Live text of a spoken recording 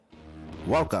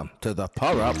Welcome to the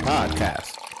Pour Up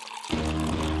Podcast.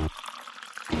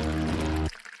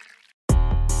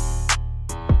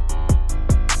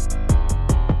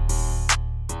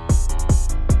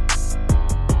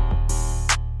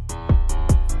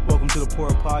 Welcome to the Pour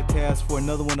Up Podcast for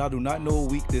another one. I do not know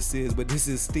what week this is, but this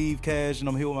is Steve Cash, and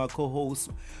I'm here with my co-host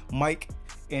Mike.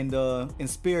 And in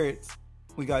spirits,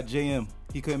 we got JM.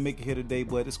 He couldn't make it here today,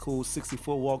 but it's cool.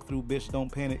 64 walkthrough, bitch.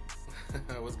 Don't panic.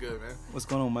 What's good, man? What's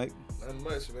going on, Mike? Nothing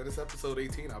much, man. It's episode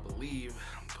 18, I believe.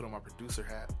 I'm put on my producer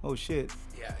hat. Oh, shit.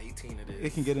 Yeah, 18 it is.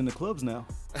 It can get in the clubs now.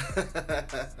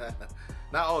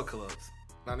 Not all clubs.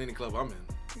 Not any club I'm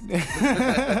in.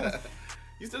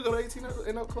 You still go to 18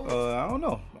 and up clubs? I don't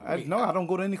know. I don't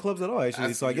go to any clubs at all,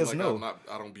 actually. So I guess no.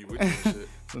 I don't be with you and shit.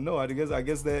 So no, I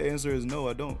guess that answer is no,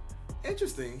 I don't.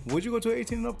 Interesting. Would you go to an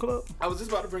 18 and up club? I was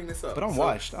just about to bring this up. But I'm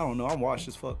washed. I don't know. I'm washed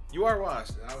as fuck. You are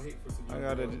washed. I would hate for some.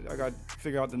 I got to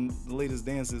figure out the latest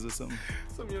dances or something.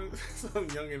 Some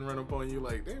youngin' run up on you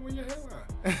like, damn, where your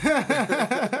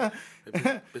hairline?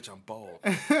 Hey, bitch, I'm bald.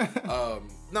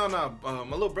 No.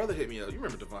 My little brother hit me up. You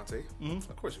remember Devontae? Mm-hmm.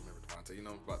 Of course you remember Devontae. You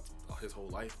know about his whole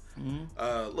life.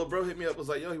 Mm-hmm. Little bro hit me up. Was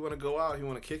like, yo, he want to go out. He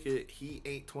want to kick it. He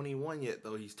ain't 21 yet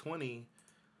though. He's 20.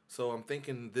 So I'm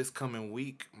thinking this coming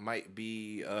week might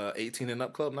be 18 and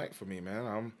up club night for me,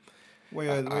 man.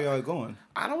 Where y'all going?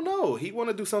 I don't know. He want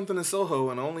to do something in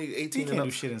Soho and only 18 and up. He can't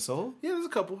do shit in Soho? Yeah, there's a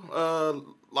couple.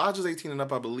 Lodge is 18 and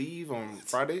up, I believe, on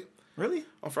Friday. Really?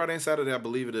 On Friday and Saturday, I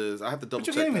believe it is. I have to double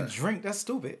check. But you can't even drink. That's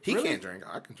stupid. He really? can't drink.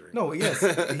 I can drink. No, yes,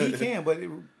 he can, but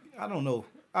I don't know.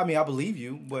 I mean, I believe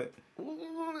you, but...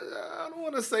 I don't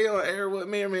want to say on air what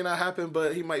may or may not happen,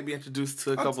 but he might be introduced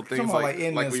to a couple things like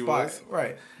we was.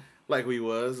 Right. Like we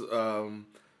was. No,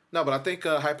 but I think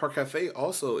Hyde Park Cafe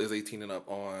also is 18 and up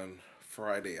on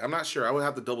Friday. I'm not sure. I would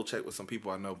have to double check with some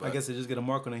people I know. But I guess they just get a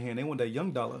mark on their hand. They want that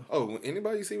young dollar. Oh,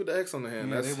 anybody you see with the X on the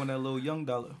hand? Yeah, they want that little young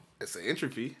dollar. It's an entry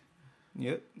fee.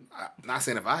 Yep. I'm not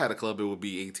saying if I had a club, it would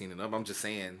be 18 and up. I'm just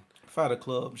saying. If I had a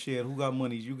club, shit, who got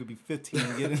money? You could be 15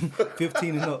 and get in.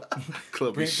 15 and up.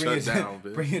 Club be shut down,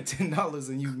 bitch. Bring in $10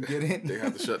 and you can get in. They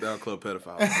have to shut down club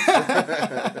pedophiles.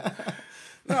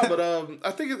 No, but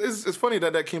I think it's funny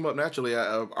that came up naturally.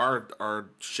 Our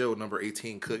show number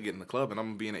 18 could get in the club, and I'm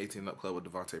gonna be in an 18 up club with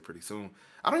Devontae pretty soon.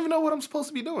 I don't even know what I'm supposed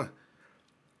to be doing.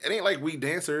 It ain't like we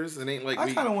dancers. It ain't like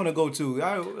I kind of want to go too. You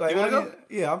want to go?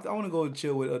 Yeah, I want to go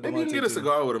chill with Devontae. Maybe you can get a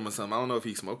cigar with him or something. I don't know if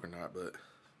he smoke or not, but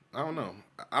I don't know.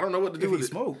 I don't know what to do with it.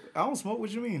 Smoke? I don't smoke. What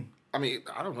you mean? I mean,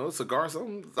 I don't know. Cigar,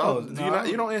 something.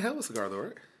 You don't inhale a cigar though,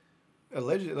 right?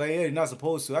 Allegedly, like, yeah, you're not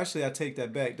supposed to. Actually, I take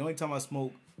that back. The only time I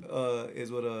smoke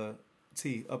is with a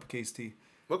T, uppercase T.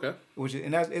 Okay.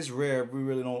 It's rare. We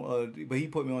really don't. But he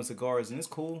put me on cigars, and it's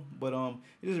cool. But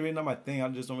it is really not my thing. I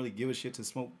just don't really give a shit to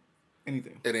smoke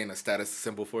anything. It ain't a status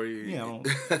symbol for you. Yeah,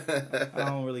 I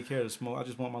don't really care to smoke. I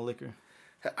just want my liquor.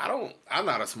 I'm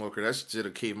not a smoker. That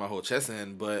shit'll cave my whole chest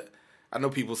in. But I know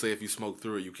people say if you smoke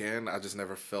through it, you can. I just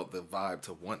never felt the vibe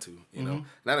to want to. You know, and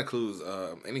that includes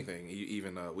anything,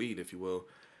 even weed, if you will.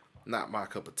 Not my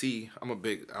cup of tea. I'm a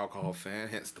big alcohol fan,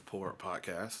 hence the Pour Up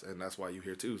Podcast, and that's why you're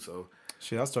here too. So,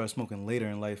 shit, I started smoking later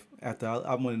in life. After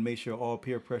I wanted to make sure all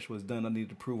peer pressure was done, I needed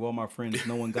to prove all my friends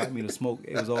no one got me to smoke.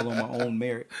 It was all on my own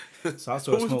merit. So I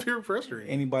started smoking. Peer pressure?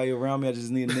 Anybody around me, I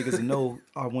just needed niggas to know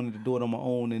I wanted to do it on my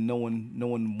own, and no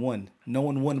one won. No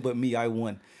one won but me. I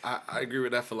won. I agree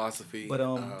with that philosophy. But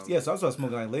so I started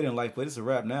smoking like later in life, but it's a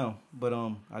wrap now. But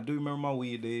I do remember my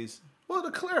weed days. Well,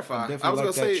 to clarify, I was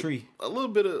gonna say tree. a little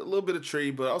bit of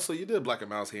tree, but also you did Black and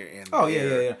Mouse here and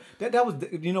yeah. That was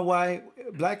you know why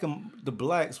the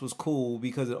blacks was cool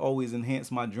because it always enhanced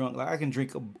my drunk. Like I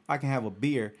can have a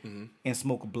beer and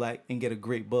smoke a black and get a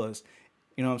great buzz.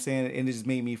 You know what I'm saying? And it just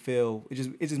made me feel it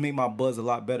just made my buzz a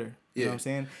lot better. You know what I'm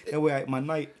saying? That way my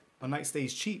night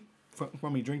stays cheap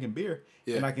from me drinking beer,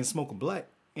 and I can smoke a black,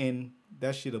 and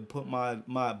that shit'll put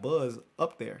my buzz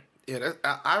up there. Yeah,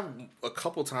 I a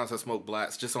couple times I smoked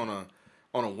blacks just on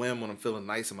a whim when I'm feeling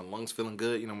nice and my lungs feeling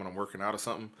good. You know, when I'm working out or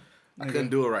something. I couldn't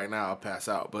do it right now. I'll pass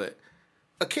out. But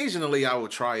occasionally I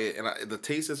would try it, and the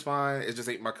taste is fine. It just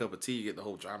ain't my cup of tea. You get the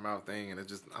whole dry mouth thing, and it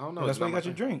just I don't know. Well, that's why you got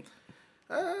your drink.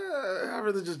 I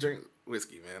rather just drink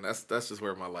whiskey, man. That's just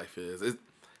where my life is.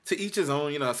 To each his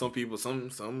own, you know. Some people,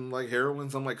 some like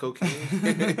heroin, some like cocaine.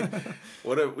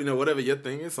 whatever your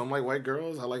thing is. Some like white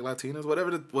girls. I like Latinas.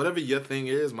 Whatever your thing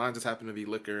is. Mine just happen to be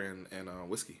liquor and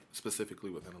whiskey, specifically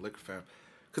within a liquor fan.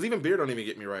 Because even beer don't even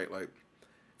get me right. Like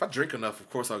if I drink enough, of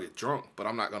course I'll get drunk, but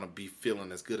I'm not gonna be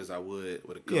feeling as good as I would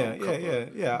with a good I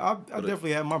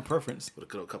definitely have my preference. With a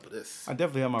good old cup of this. I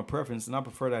definitely have my preference, and I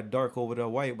prefer that dark over the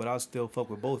white, but I'll still fuck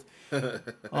with both. But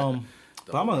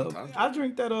I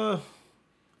drink that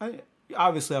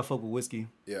Obviously, I fuck with whiskey.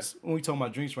 Yes. When we talking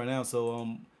about drinks right now,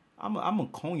 so I'm a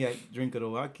cognac drinker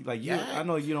though. I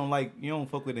know you don't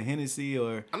fuck with the Hennessy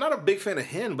or. I'm not a big fan of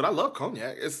hen, but I love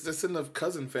cognac. It's in the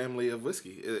cousin family of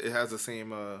whiskey. It has the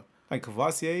same. Like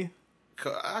Cavassier.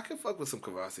 I can fuck with some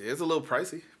Cavassier. It's a little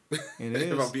pricey. It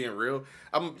is. If I'm being real,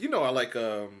 I like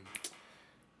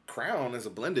Crown is a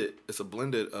blended. It's a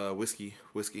blended whiskey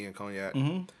and cognac.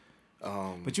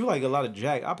 Mm-hmm. But you like a lot of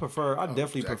Jack. I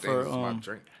definitely Jack prefer. Daniels is my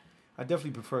drink. I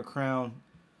definitely prefer Crown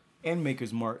and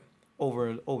Maker's Mark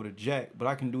over the Jack, but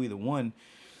I can do either one.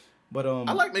 But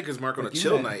I like Maker's Mark on a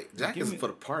chill night. Jack is for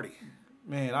the party.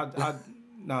 Man,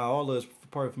 all of it's for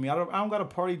party for me. I don't got a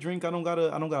party drink. I don't got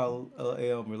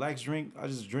a relaxed drink. I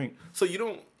just drink. So you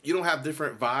don't have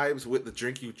different vibes with the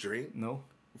drink you drink? No.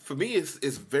 For me,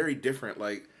 it's very different.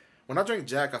 Like when I drink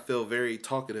Jack, I feel very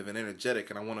talkative and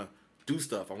energetic, and I want to do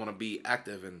stuff. I want to be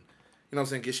active and, you know what I'm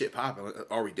saying, get shit popping.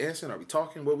 Are we dancing? Are we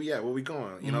talking? Where we at? Where we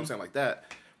going? You know what I'm saying? Like that.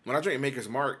 When I drink Maker's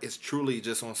Mark, it's truly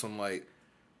just on some like,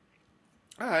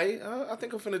 all right, I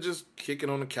think I'm finna just kick it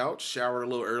on the couch, shower a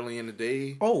little early in the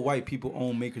day. All white people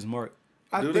own Maker's Mark.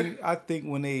 I think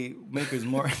when they Maker's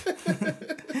Mark,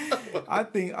 I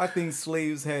think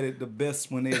slaves had it the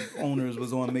best when their owners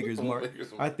was on Maker's Mark.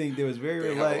 I think they was very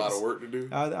relaxed. Had a lot of work to do.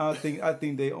 I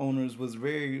think their owners was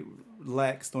very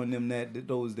laxed on them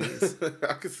those days.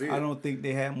 I can see it. I don't think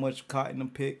they had much cotton to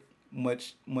pick,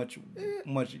 much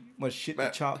shit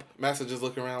to chop. Master just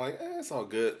looking around like, it's all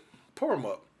good. Pour them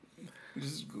up.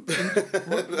 Just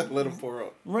let them pour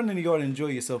up. Run in the yard and enjoy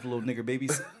yourself, little nigger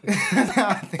babies.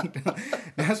 I think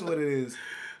that's what it is.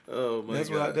 Oh my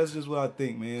God. That's just what I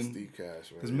think, man. Steve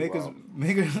Cash, man. Because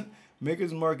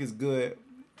Maker's Mark is good,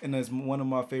 and that's one of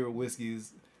my favorite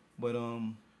whiskeys. But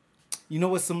you know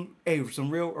what? A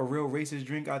real racist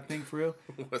drink, I think, for real.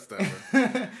 What's that?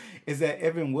 Man? Is that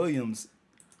Evan Williams?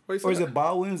 Or is it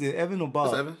Bob Williams? Is it Evan or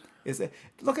Bob? It's Evan.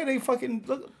 Look at they fucking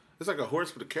look. It's like a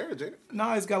horse with a carriage, ain't it?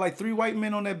 Nah, it's got like 3 white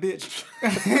men on that bitch.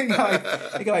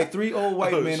 It got like 3 old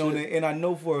white men on it, and I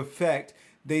know for a fact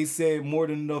they said more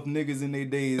than enough niggas in their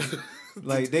days.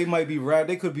 Like they might be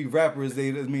they could be rappers.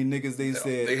 Niggas. They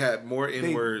said they had more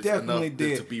N-words enough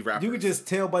to be rappers. You could just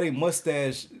tell by their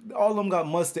mustache. All of them got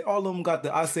mustache. All of them got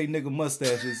the I say nigga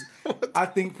mustaches. I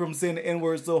think from saying the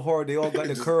N-word so hard, they all got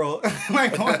the curl.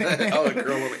 Like on the oh, the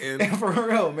curl on the end. And for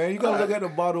real, man, you gotta look at the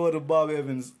bottle of the Bob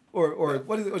Evans or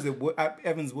what is it? What is it?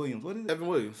 Evans Williams. What is it? Evan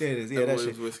Williams. Yeah, it is. Yeah, that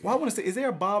shit. Whiskey. Well, I want to say, is there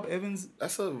a Bob Evans?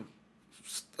 That's a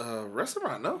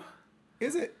restaurant, no?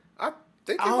 Is it? I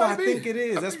think it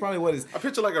is. That's probably what it is. I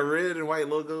picture like a red and white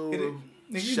logo.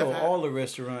 You know all the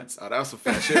restaurants. Oh, that was some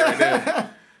fat shit right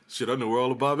there. Shit, I know where all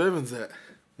the Bob Evans at.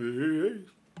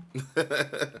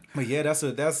 But yeah,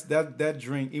 that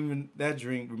drink. Even that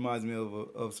drink reminds me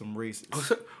of some races.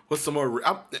 What's some more?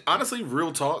 Honestly,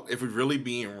 real talk. If we're really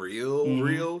being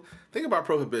real, think about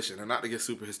Prohibition, and not to get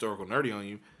super historical nerdy on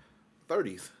you.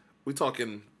 30s. We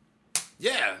talking.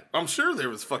 Yeah, I'm sure there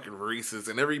was fucking races,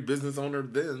 and every business owner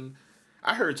then.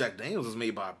 I heard Jack Daniels was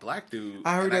made by a black dude.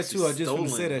 I heard that too. I just want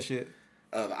to say that shit.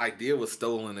 The idea was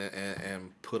stolen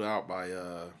and put out by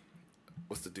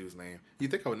what's the dude's name? You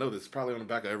think I would know this? Probably on the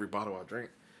back of every bottle I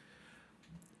drink.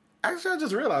 Actually, I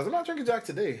just realized I'm not drinking Jack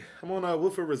today. I'm on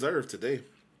Woodford Reserve today.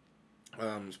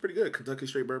 It's pretty good. Kentucky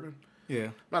straight bourbon. Yeah.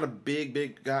 I'm not a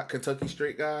big guy, Kentucky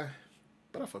straight guy,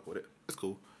 but I fuck with it. It's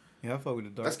cool. Yeah, I fuck with the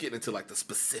dark. That's getting into like the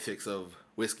specifics of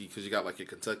whiskey because you got like your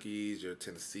Kentuckys, your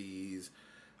Tennessees.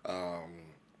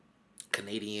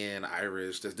 Canadian,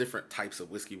 Irish. There's different types of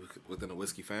whiskey within a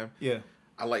whiskey fam. Yeah,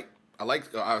 I like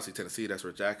obviously Tennessee. That's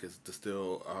where Jack is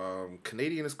distilled.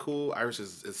 Canadian is cool. Irish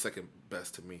is second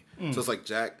best to me. So it's like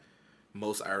Jack,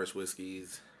 most Irish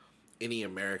whiskeys, any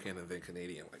American, and then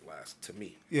Canadian like last to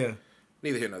me. Yeah.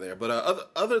 Neither here nor there. But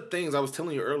other things I was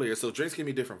telling you earlier. So drinks give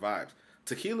me different vibes.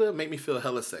 Tequila make me feel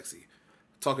hella sexy.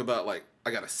 Talk about like I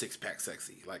got a 6-pack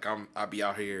sexy. Like I'll be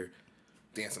out here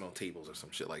dancing on tables or some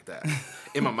shit like that.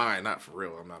 In my mind, not for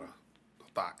real. I'm not a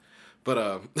thought.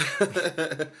 But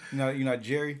you're not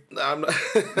Jerry? No, I'm not.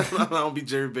 I don't be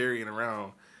Jerry Berrying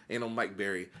around. Ain't no Mike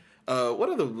Berry. What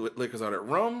other liquors are there?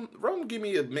 Rum give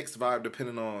me a mixed vibe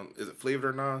depending on is it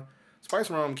flavored or not. Spice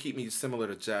rum keep me similar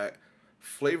to Jack.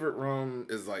 Flavored rum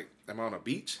is like, am I on a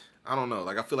beach? I don't know.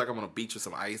 Like I feel like I'm on a beach with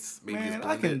some ice. Maybe Man, it's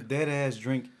blended. I can dead ass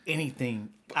drink anything.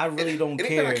 I really don't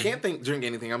care. I can't drink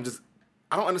anything.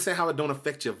 I don't understand how it don't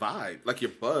affect your vibe, like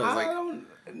your buzz.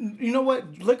 You know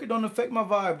what? Liquor don't affect my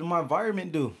vibe. My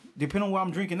environment do. Depending on where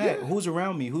I'm drinking at, who's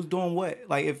around me, who's doing what.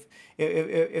 Like if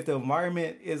the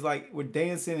environment is like we're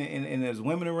dancing and there's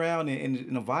women around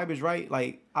and the vibe is right,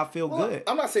 like I feel good.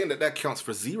 I'm not saying that counts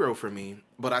for zero for me,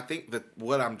 but I think that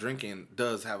what I'm drinking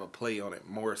does have a play on it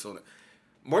more so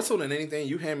than anything.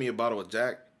 You hand me a bottle of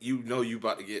Jack, you know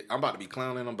I'm about to be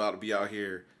clowning. I'm about to be out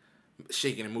here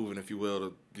shaking and moving, if you will,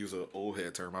 to use an old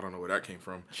head term. I don't know where that came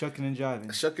from. Shucking and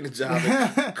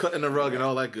jiving, cutting the rug and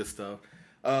all that good stuff.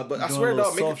 But I swear,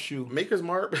 dog, Maker's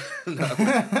Mark with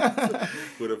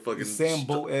a fucking Sam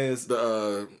Boat as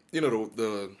the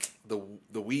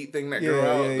weed thing that grew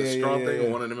out, the straw thing,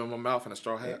 and one of them in my mouth and a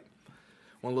straw hat. Yeah.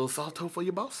 One little salto for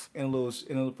your boss, and a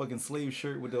little fucking slave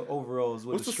shirt with the overalls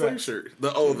with What's the slave shirt? They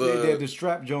had the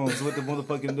strap Jones with the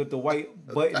motherfucking with the white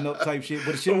button up type shit,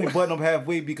 but the shit only button up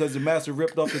halfway because the master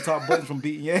ripped off the top buttons from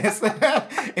beating your ass,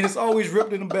 and it's always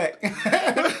ripped in the back.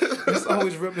 It's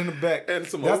always ripped in the back. And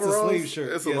some that's overalls? a slave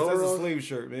shirt. That's a slave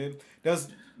shirt, man.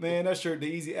 That shirt, the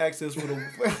easy access for the.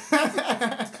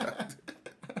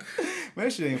 Man,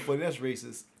 that shit ain't funny. That's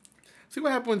racist. See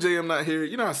what happened when JM not here?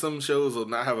 You know how some shows will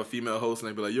not have a female host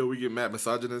and they be like, yo, we get mad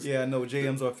misogynist? Yeah, I know.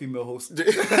 JM's our female host.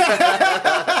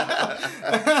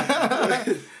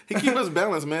 He keep us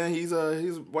balanced, man. He's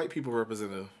white people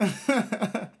representative.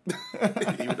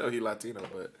 Even though he's Latino,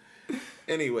 but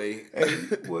anyway. Hey,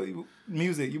 well,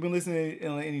 music. You been listening to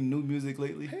any new music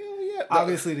lately? Hell yeah.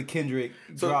 Obviously, the Kendrick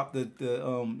dropped the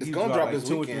it's gonna drop this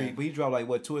 2 weekend. or 3, but he dropped like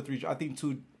what 2 or 3? I think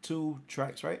two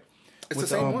tracks, right? It's with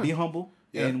the same one. Be Humble.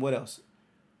 Yeah. And what else?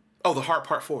 Oh, The Heart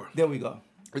Part 4. There we go.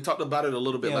 We talked about it a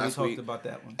little bit last week. We talked about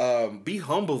that one. Be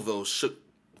Humble, though, shook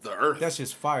the earth. That's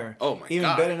just fire. Oh, my God.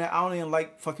 Even better than that, I don't even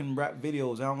like fucking rap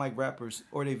videos. I don't like rappers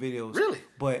or their videos. Really?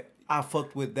 But I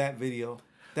fucked with that video.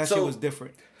 That shit was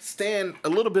different. Stan, a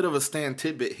little bit of a Stan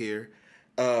tidbit here.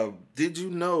 Did you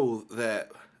know that...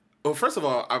 Well, first of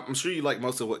all, I'm sure you like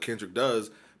most of what Kendrick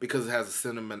does, because it has a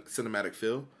cinematic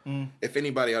feel. If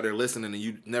anybody out there listening and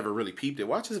you never really peeped it,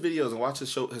 watch his videos and watch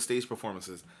his stage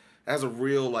performances. It has a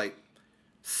real, like,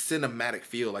 cinematic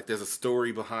feel. Like, there's a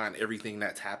story behind everything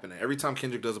that's happening. Every time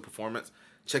Kendrick does a performance,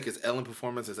 check his Ellen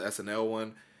performance, his SNL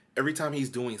one. Every time he's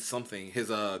doing something, his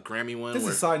Grammy one. This is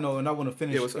a side note, and I want to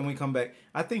finish and we come back.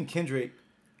 I think Kendrick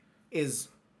is,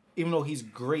 even though he's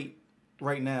great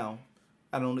right now,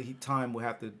 I don't know, time will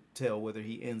have to tell whether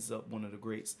he ends up one of the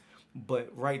greats.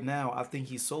 But right now, I think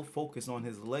he's so focused on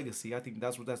his legacy. I think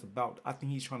that's what that's about. I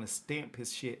think he's trying to stamp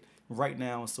his shit right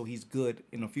now so he's good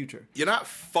in the future. You're not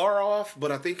far off,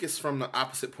 but I think it's from the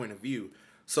opposite point of view.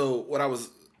 So what I was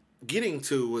getting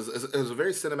to was it was a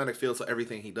very cinematic feel to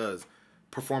everything he does,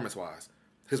 performance-wise.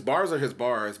 His bars are his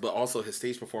bars, but also his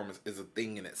stage performance is a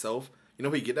thing in itself. You know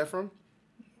where you get that from?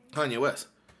 Kanye West.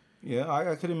 Yeah,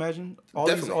 I could imagine. All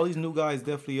these new guys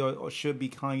definitely should be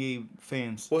Kanye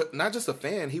fans. Well, not just a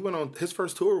fan. He went on his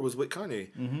first tour was with Kanye.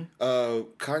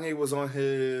 Mm-hmm. Kanye was on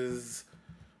his,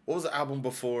 what was the album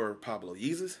before Pablo?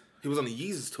 Yeezus? He was on the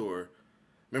Yeezus tour.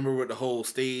 Remember with the whole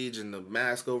stage and the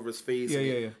mask over his face,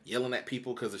 yelling at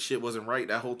people because the shit wasn't right.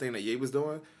 That whole thing that Ye was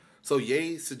doing. So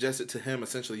Ye suggested to him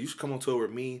essentially, you should come on tour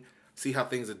with me, see how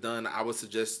things are done. I would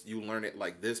suggest you learn it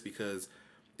like this because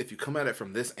if you come at it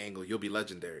from this angle, you'll be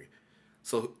legendary.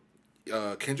 So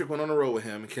Kendrick went on the road with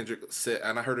him, and Kendrick said,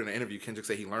 and I heard in an interview, Kendrick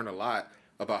said he learned a lot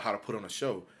about how to put on a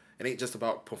show. It ain't just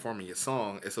about performing your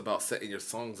song, it's about setting your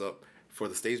songs up for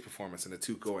the stage performance, and the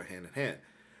two go hand in hand.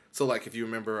 So, like, if you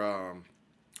remember,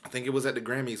 I think it was at the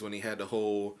Grammys when he had the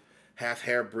whole half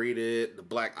hair braided,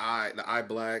 the eye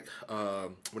black,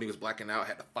 when he was blacking out,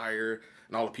 had the fire,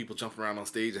 and all the people jumping around on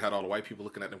stage and had all the white people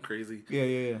looking at them crazy.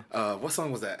 Yeah. What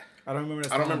song was that? I don't remember that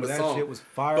song, but that shit was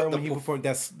fire when he performed.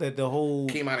 That the whole...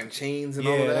 Came out in chains and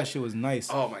all of that. Yeah, that shit was nice.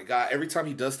 Oh, my God. Every time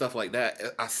he does stuff like that,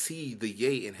 I see the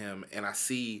Ye in him, and I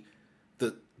see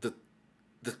the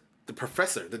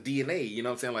professor, the DNA, you know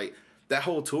what I'm saying? Like, that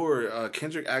whole tour,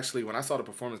 Kendrick actually, when I saw the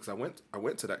performance, because I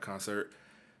went to that concert,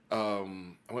 I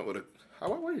went with why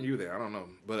weren't you there? I don't know.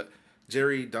 But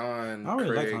Jerry, Don, I don't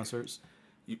really Craig, like concerts.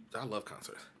 I love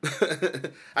concerts.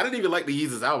 I didn't even like the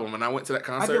Yeezus album, and I went to that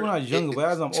concert. I did when I was younger, but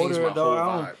as I'm older,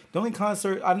 dog, the only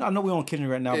concert I know we're on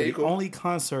Kendrick right now, but the only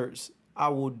concerts I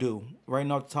will do right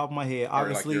now off the top of my head,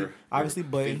 obviously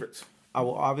Button. Favorites.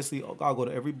 I'll go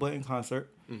to every Button concert.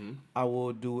 Mm-hmm. I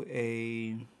will do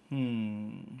a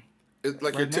It's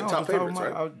like right your top favorites,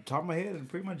 right? Top of my head,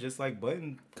 pretty much just like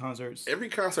Button concerts. Every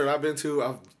concert I've been to,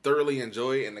 I've thoroughly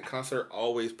enjoyed, and the concert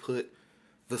always put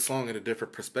the song in a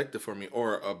different perspective for me,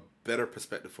 or a better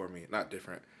perspective for me, not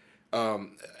different.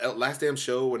 Last damn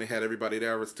show when they had everybody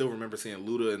there, I still remember seeing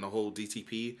Luda and the whole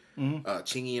DTP,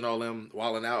 Chingy and all them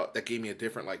wilding out. That gave me a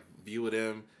different like view of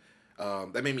them.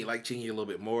 That made me like Chingy a little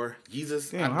bit more.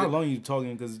 Jesus, damn, how long you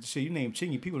talking? Because shit, you named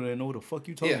Chingy, people don't know what the fuck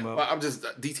you talking about. Well, I'm just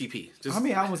DTP. Just, how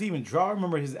many albums he even draw? I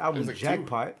remember his album like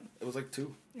Jackpot. It was like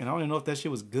 2. And I don't even know if that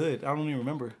shit was good. I don't even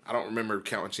remember. I don't remember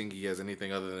counting Chingy as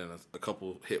anything other than a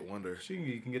couple hit wonders.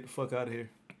 Chingy, you can get the fuck out of here.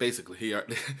 Basically,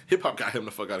 hip hop got him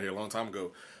the fuck out of here a long time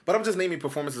ago. But I'm just naming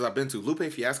performances I've been to.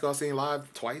 Lupe Fiasco I've seen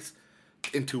live twice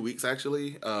in 2 weeks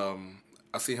actually. I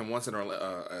see him once in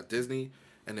at Disney,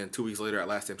 and then 2 weeks later at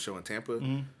Last Damn Show in Tampa.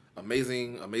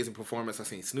 Amazing performance. I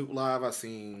seen Snoop live. I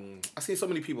seen so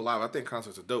many people live. I think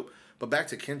concerts are dope. But back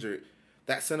to Kendrick,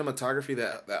 that cinematography,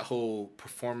 that whole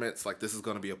performance, like this is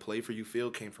gonna be a play for you feel,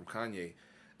 came from Kanye.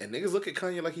 And niggas look at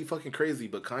Kanye like he fucking crazy,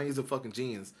 but Kanye's a fucking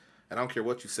genius. And I don't care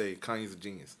what you say, Kanye's a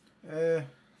genius.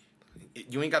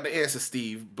 You ain't got the answer,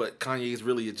 Steve, but Kanye's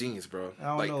really a genius, bro.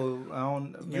 I don't know.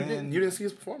 You didn't see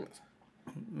his performance.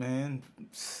 Man,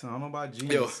 I don't know about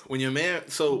genius. Yo, when your man,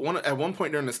 at one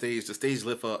point during the stage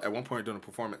lift up. At one point during the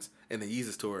performance in the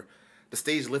Yeezus tour, the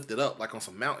stage lifted up like on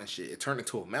some mountain shit. It turned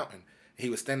into a mountain. He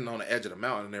was standing on the edge of the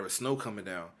mountain, and there was snow coming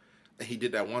down. And he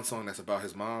did that one song that's about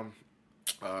his mom.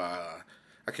 I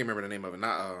can't remember the name of it.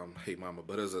 Not Hate Mama,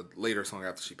 but it was a later song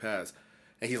after she passed.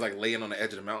 And he's like laying on the edge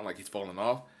of the mountain like he's falling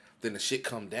off. Then the shit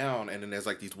come down, and then there's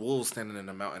like these wolves standing in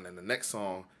the mountain. And the next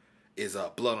song is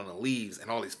Blood on the Leaves, and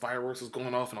all these fireworks is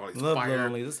going off, and all these fire. Blood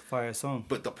on the Leaves. It's a fire song.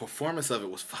 But the performance of it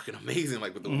was fucking amazing.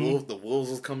 Like with the wolves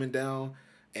was coming down,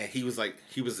 and he was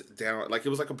down. Like it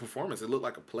was like a performance. It looked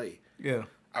like a play. Yeah.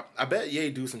 I bet Ye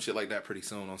do some shit like that pretty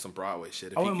soon on some Broadway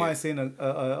shit. I wouldn't mind seeing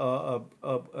a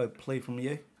play from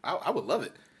Ye. I would love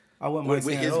it. I wouldn't mind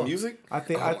seeing his music. I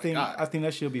think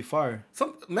that should be fire.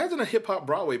 Imagine a hip hop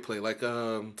Broadway play like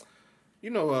what's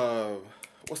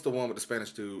the one with the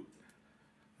Spanish dude?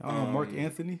 Mark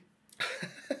Anthony.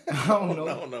 I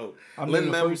don't know.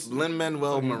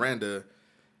 Lin-Manuel Miranda.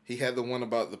 He had the one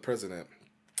about the president.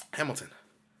 Hamilton.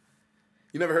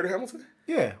 You never heard of Hamilton?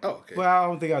 Yeah. Oh, okay. Well, I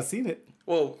don't think I've seen it.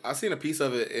 Well, I seen a piece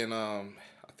of it, and I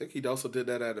think he also did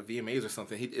that at a VMAs or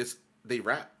something. They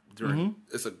rap during.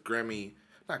 It's a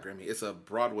it's a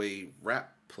Broadway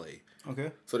rap play.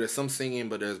 Okay. So there's some singing,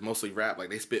 but there's mostly rap. Like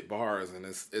they spit bars, and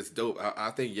it's dope. I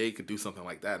think Ye could do something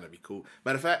like that, and it'd be cool.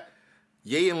 Matter of fact,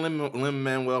 Ye and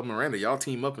Lin-Manuel Miranda, y'all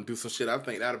team up and do some shit. I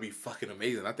think that'd be fucking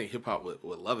amazing. I think hip hop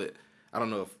would love it. I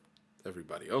don't know if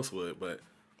everybody else would, but.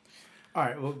 All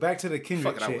right, well, back to the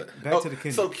Kendrick shit. To the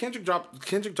Kendrick. So Kendrick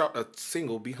dropped a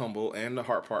single, Be Humble, and The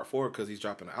Heart Part 4 because he's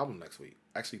dropping an album next week.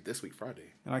 Actually, this week,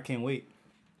 Friday. And I can't wait.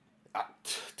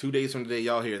 2 days from today,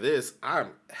 y'all hear this.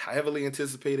 I'm heavily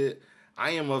anticipated.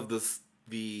 I am of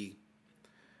the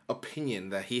opinion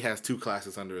that he has 2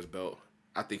 classics under his belt.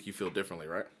 I think you feel differently,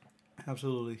 right?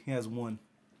 Absolutely. He has one.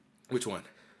 Which one?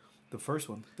 The first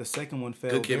one. The second one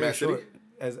fell Good Kid, very Mad City? short.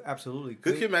 As absolutely.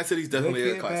 Good Kid, Mad City is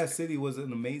definitely a classic. Good Kid, Mad City was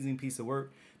an amazing piece of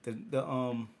work. The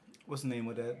what's the name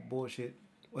of that bullshit?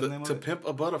 What's the name of it? Pimp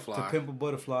a Butterfly. To Pimp a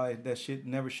Butterfly. That shit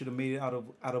never should have made it out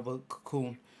of a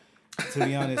cocoon. To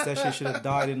be honest, that shit should have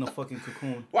died in a fucking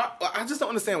cocoon. Well, I just don't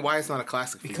understand why it's not a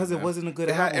classic. Because it wasn't a good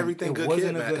album. It had everything. It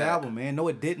wasn't a good album, man. No,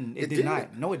 it didn't. It did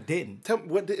not. No, it didn't. Tell me,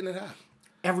 what didn't it have?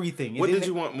 Everything. What did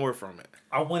you want more from it?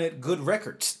 I wanted good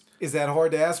records. Is that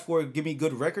hard to ask for? Give me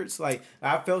good records. Like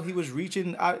I felt he was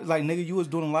reaching. Nigga, you was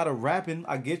doing a lot of rapping.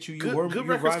 I get you. Good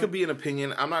records could be an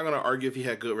opinion. I'm not gonna argue if he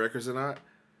had good records or not.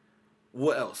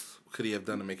 What else could he have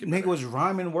done to make it better? Nigga was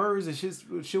rhyming words and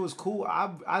shit was cool.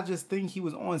 I just think he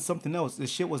was on something else. The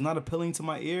shit was not appealing to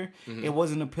my ear. Mm-hmm. It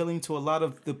wasn't appealing to a lot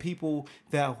of the people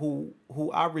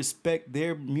who I respect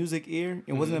their music ear.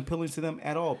 It wasn't appealing to them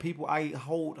at all. People I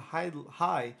hold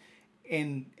high.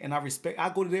 And I respect. I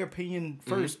go to their opinion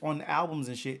first on albums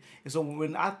and shit. And so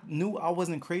when I knew I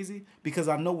wasn't crazy, because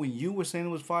I know when you were saying it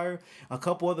was fire, a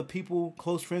couple other people,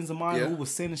 close friends of mine, who was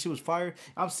saying that shit was fire,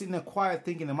 I'm sitting there quiet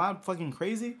thinking, am I fucking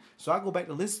crazy? So I go back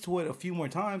to listen to it a few more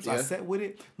times. I sat with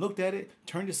it, looked at it,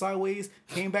 turned it sideways,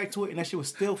 came back to it, and that shit was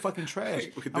still fucking trash.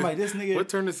 I'm like, this nigga. What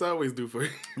turned it sideways do for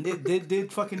you?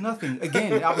 Did fucking nothing.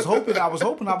 Again, I was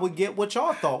hoping I would get what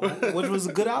y'all thought, which was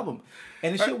a good album.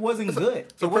 And the shit wasn't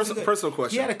good. So personal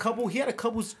question. He had a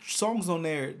couple songs on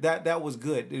there that was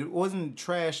good. It wasn't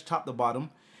trash top to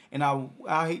bottom. And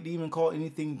I hate to even call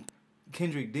anything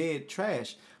Kendrick did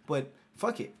trash, but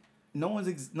fuck it. No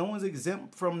one's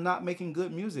exempt from not making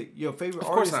good music. Your favorite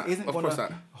artist isn't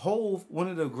gonna Hove, one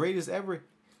of the greatest ever.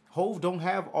 Hove don't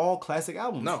have all classic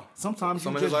albums. No. Sometimes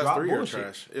some you of his just last drop 3 bullshit. are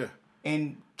trash. Yeah.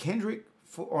 And Kendrick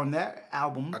on that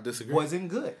album I disagree. wasn't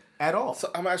good at all. So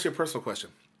I'm gonna ask you a personal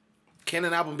question. Can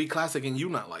an album be classic and you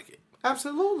not like it?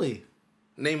 Absolutely.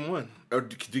 Name one. Or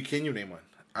can you name one?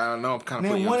 I don't know. I'm kind of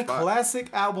name putting you on one the spot.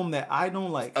 classic album that I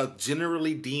don't like. A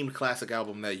generally deemed classic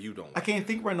album that you don't like. I can't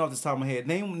think right now off the top of my head.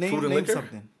 Name Liquor?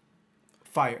 something.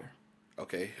 Fire.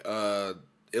 Okay.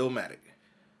 Illmatic.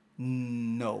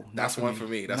 No. That's one for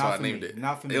me. That's why I named it.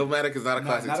 Not for me. Illmatic is not a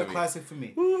classic not to a me. classic for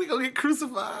me. Ooh, we gonna get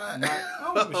crucified.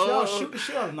 I'll shoot the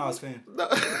shit out of Nas fan. No.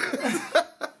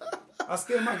 I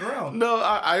stand my ground. No,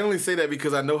 I only say that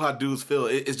because I know how dudes feel.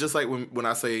 It's just like when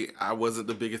I say I wasn't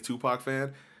the biggest Tupac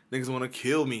fan, niggas want to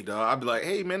kill me, dog. I'd be like,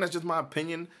 hey, man, that's just my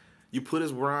opinion. You put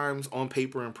his rhymes on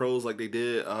paper and prose like they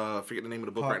did. I forget the name of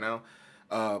the book right now.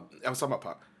 I was talking about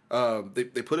Pop.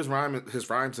 They put his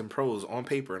rhymes and prose on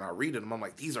paper, and I read it, and I'm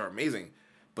like, these are amazing.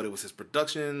 But it was his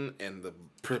production and the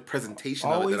presentation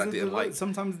of it that I didn't like.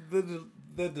 Sometimes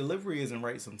the delivery isn't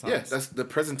right sometimes. Yeah, that's the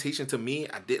presentation to me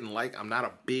I didn't like. I'm not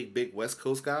a big West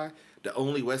Coast guy. The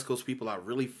only West Coast people I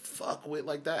really fuck with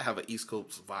like that have an East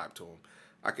Coast vibe to them.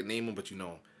 I can name them, but you know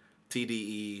them.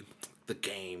 TDE, The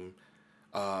Game,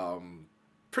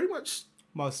 pretty much.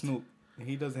 About Snoop.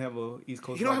 He doesn't have a East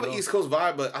Coast vibe. He don't have an East Coast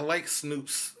vibe, but I like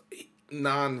Snoop's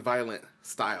non-violent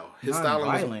style. His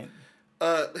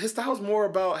style's more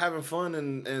about having fun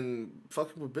and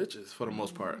fucking with bitches for the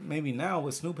most part. Maybe now,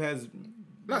 but Snoop has...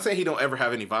 I'm not saying he don't ever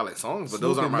have any violent songs, but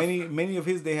Snoop those aren't many of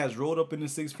his day has rolled up in the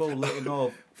 6'4", letting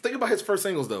off. Think about his first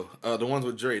singles though, the ones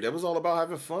with Dre. That was all about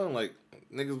having fun. Like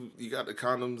niggas, you got the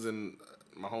condoms and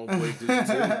my homeboy dude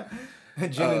too.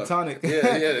 Gin and tonic.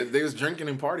 yeah, they was drinking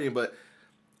and partying. But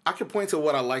I can point to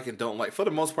what I like and don't like. For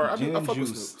the most part, I fuck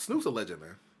with Snoop. Snoop's a legend,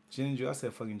 man. Gin and juice. I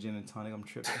said fucking gin and tonic. I'm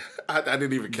tripping. I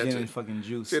didn't even catch it. Gin and fucking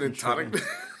juice. Gin and tonic.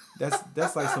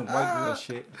 That's like some white girl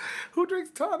shit. Who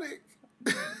drinks tonic?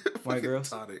 White girls.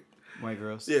 Tonic. White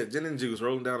girls. Yeah, gin and juice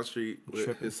rolling down the street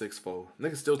with his 6'4".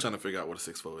 Niggas still trying to figure out what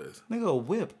a 6'4" is. Nigga, a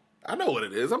whip. I know what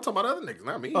it is. I'm talking about other niggas,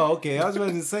 not me. Oh, okay. I was about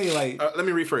to say, like... let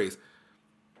me rephrase.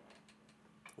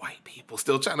 White people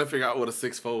still trying to figure out what a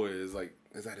 6'4" is. Like,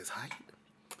 is that his height?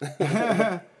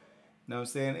 Know what I'm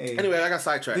saying? Hey, anyway, I got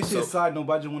sidetracked. This shit side note,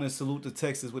 but I just want to salute to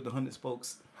Texas with the 100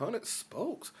 spokes. 100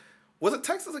 spokes? Was it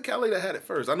Texas or Cali that had it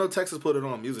first? I know Texas put it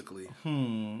on musically. I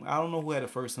don't know who had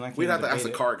it first, and I can't. We'd have to ask the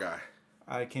car guy.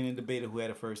 I can't even debate who had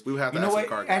it first. We would have to ask the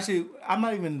car guy. Actually, I'm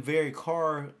not even very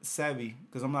car savvy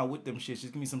because I'm not with them shit.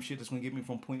 Just give me some shit that's gonna get me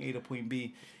from point A to point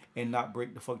B and not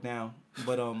break the fuck down.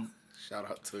 But shout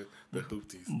out to the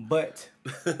Hoopties. But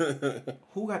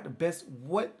who got the best?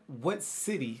 What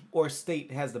city or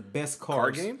state has the best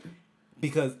cars? Car game?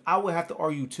 Because I would have to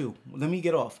argue two. Let me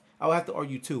get off. I would have to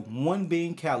argue two. One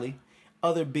being Cali,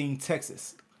 other being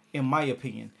Texas. In my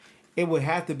opinion, it would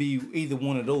have to be either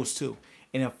one of those two.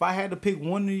 And if I had to pick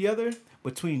one or the other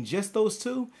between just those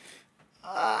two,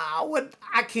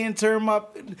 I can't turn my...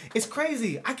 It's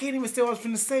crazy. I can't even say what I was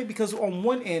going to say because on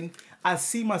one end, I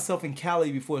see myself in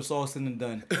Cali before it's all said and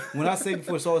done. When I say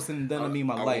before it's all said and done, I mean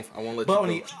my life. I won't let but you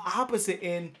on go. the opposite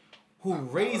end, who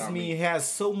raised me has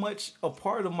so much a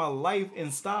part of my life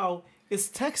and style is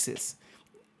Texas.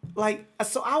 Like,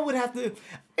 so I would have to...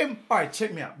 all right,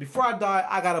 check me out. Before I die,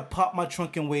 I gotta pop my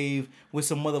trunk and wave with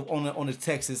some mother on the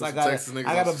Texas. I got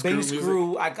a bang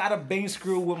screw. I got a bang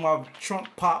screw with my trunk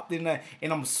popped and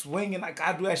I'm swinging. I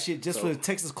gotta do that shit just for the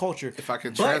Texas culture. If I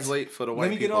can translate for the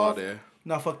white people out there.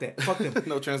 No, fuck that. Fuck them.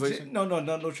 No translation? No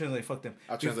translation. Fuck them.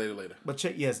 I'll translate it later. But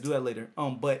yes, do that later.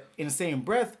 But in the same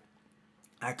breath,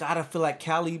 I gotta feel like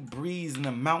Cali breeze in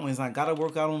the mountains. I gotta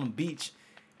work out on the beach.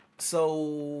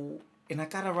 So... And I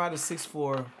gotta ride a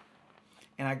 6'4",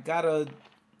 and I gotta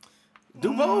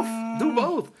do both. Do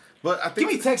both. But I think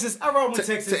give me Texas. I ride with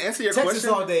Texas. To answer your Texas question,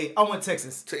 all day. I want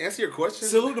Texas. To answer your question,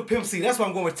 salute to Pimp C. That's why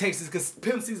I'm going with Texas because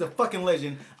Pimp C's a fucking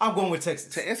legend. I'm going with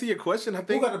Texas. To answer your question, I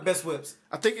think who got the best whips?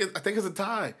 I think it's a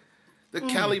tie. The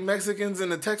Cali Mexicans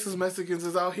and the Texas Mexicans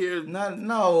is out here.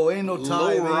 No, ain't no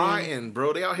tie. Low riding,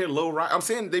 bro. They out here low riding. I'm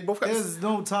saying they both got. There's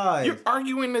no tie. You're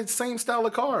arguing the same style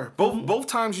of car. Both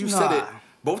times you said it.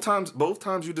 Both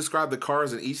times you describe the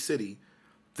cars in each city,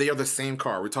 they are the same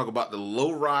car. We talk about the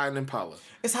low ride Impala.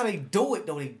 It's how they do it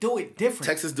though. They do it different.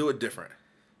 Texas do it different.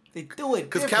 They do it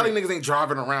because Cali niggas ain't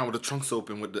driving around with the trunks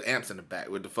open with the amps in the back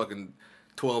with the fucking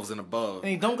 12s and above. And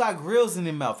they don't got grills in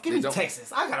their mouth. Give me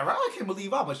Texas. I can't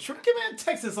believe I'm a trip. Give me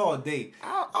Texas all day.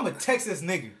 I'm a Texas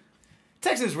nigga.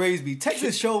 Texas raised me.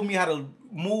 Texas showed me how to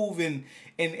move and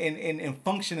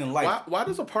function in life. Why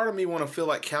does a part of me want to feel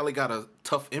like Cali got a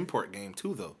tough import game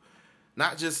too, though?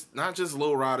 Not just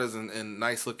low riders and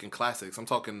nice looking classics. I'm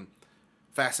talking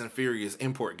Fast and Furious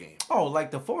import game. Oh,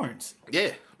 like the foreigners.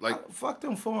 Yeah, like fuck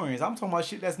them foreigners. I'm talking about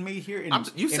shit that's made here in.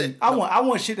 I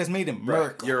want shit that's made in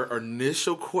America. Your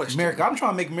initial question. America. I'm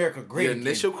trying to make America great again. Your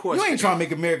initial question. You ain't trying to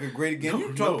make America great again.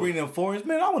 You trying to bring in foreigners,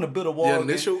 man. I want to build a wall. I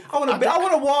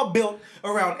want a wall built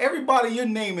around everybody you're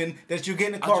naming that you're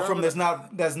getting a car from. That's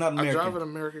not American. I drive an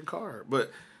American car,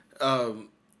 but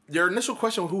your initial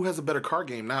question: who has a better car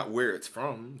game? Not where it's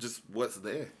from, just what's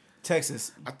there.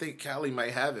 Texas. I think Cali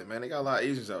might have it, man. They got a lot of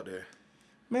Asians out there.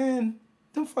 Man,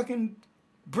 them fucking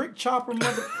brick chopper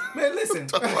mother. Man, listen.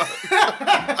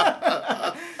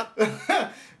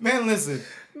 Man, listen.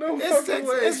 No fucking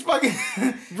way. It's fucking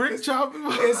brick chopper.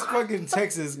 It's fucking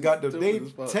Texas.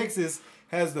 Texas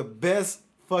has the best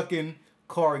fucking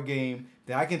car game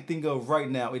that I can think of right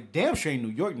now. It damn sure ain't New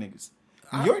York niggas.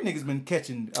 New York niggas been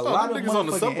catching a lot of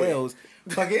motherfucking L's.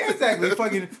 Fucking exactly.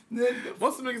 Fucking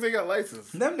most of the niggas ain't got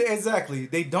license. Exactly.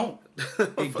 They don't.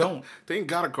 They don't. They ain't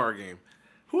got a car game.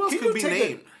 Who else could be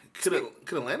named? Could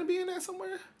Atlanta be in there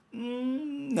somewhere?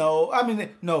 No. I mean,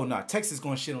 no. Texas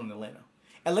gonna shit on Atlanta.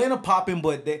 Atlanta popping,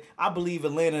 but I believe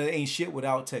Atlanta ain't shit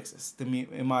without Texas. To me,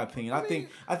 in my opinion, I think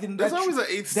there's always an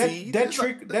 8th seed.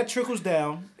 That trickles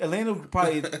down. Atlanta would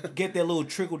probably get that little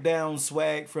trickle down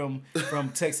swag from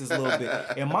Texas a little bit.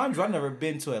 And mind you, I've never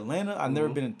been to Atlanta. I've never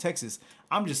been to Texas.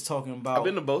 I'm just talking about. I've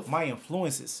been to both. My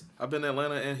influences. I've been to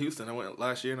Atlanta and Houston. I went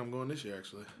last year and I'm going this year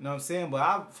actually. You know what I'm saying?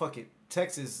 But fuck it.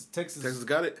 Texas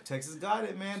got it. Texas got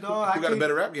it, man, dog. Who got a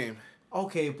better rap game?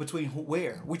 Okay, between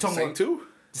where? We talking about two?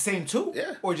 The same two?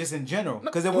 Yeah. Or just in general?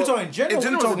 Because if we're talking in general,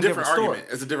 we're talking it's a different argument.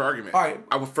 Story. It's a different argument. All right.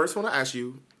 I would first want to ask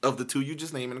you, of the two you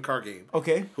just named in the car game,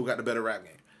 okay, who got the better rap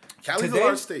game? Cali's a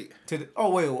large state.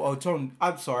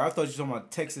 I'm sorry. I thought you were talking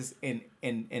about Texas and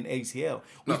ATL.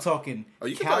 We're talking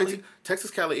Cali.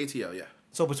 Texas, Cali, ATL, yeah.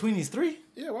 So between these three?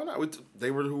 Yeah, why not?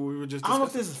 They were who we were just discussing. I don't know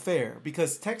if this is fair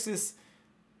because Texas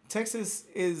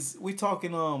is, we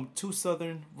talking 2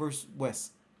 Southern versus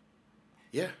West.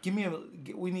 Yeah. Give me I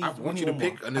want you to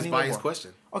pick on this biased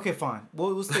question. Okay, fine.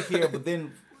 We'll stick here, but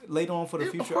then later on for the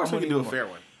future, of course we can do a fair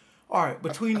one. All right,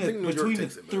 between the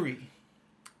three,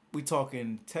 we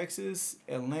talking Texas,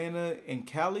 Atlanta, and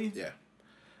Cali. Yeah.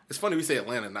 It's funny we say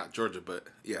Atlanta, not Georgia, but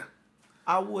yeah.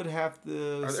 I would have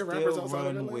to still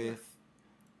run with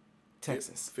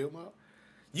Texas. Feel out?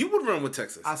 You would run with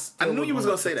Texas. I knew you was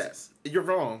gonna say that. You're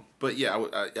wrong, but yeah,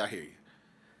 I hear you.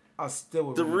 I still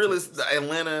would. The realist, the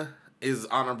Atlanta is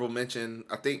honorable mention.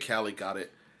 I think Cali got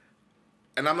it,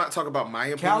 and I'm not talking about my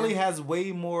opinion. Cali has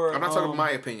way more. I'm not talking about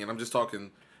my opinion. I'm just talking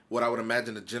what I would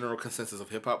imagine the general consensus of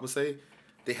hip hop would say.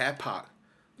 They had Pac.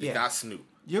 They got Snoop.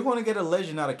 You're gonna get a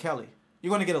legend out of Cali.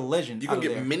 You're gonna get a legend. You're gonna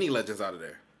get many legends out of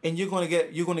there. And you're gonna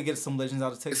get some legends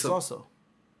out of Texas also.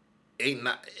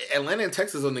 Atlanta and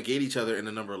Texas will negate each other in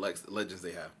the number of legends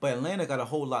they have. But Atlanta got a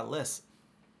whole lot less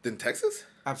than Texas.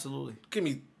 Absolutely. Give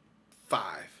me 5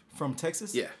 from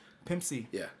Texas. Yeah. Pimp C.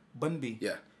 Yeah. Bun B.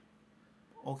 Yeah.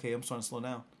 Okay, I'm starting to slow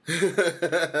down. Give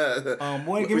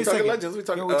me a second. Legends. We're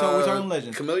talking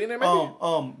legends. Chameleon, maybe.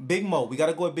 Big Mo. We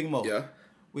gotta go with Big Mo. Yeah.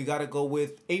 We gotta go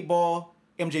with 8 Ball,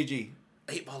 MJG.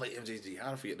 8 Ball, MJG. How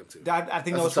do I forget them two? I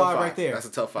think that was 5 right there. That's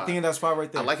a tough 5. I think that's 5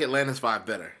 right there. I like Atlanta's 5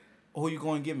 better. Who you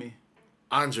going to give me?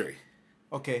 Andre.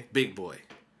 Okay. Big Boy.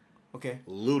 Okay.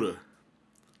 Luda.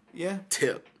 Yeah.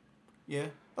 Tip. Yeah.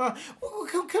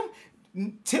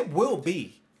 Tip will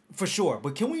be. For sure,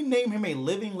 but can we name him a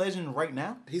living legend right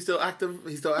now? He's still active.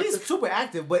 He's super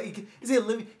active, but is he a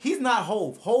living? He's not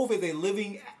Hove. Hove is a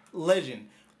living legend.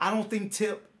 I don't think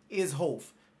Tip is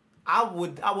Hove. I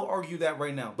would argue that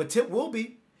right now, but Tip will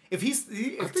be. If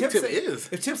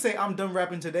Tip say I'm done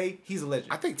rapping today, he's a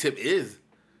legend. I think Tip is.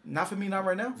 Not for me, not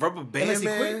right now. Rubber Band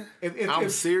Man. I'm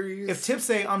serious. If Tip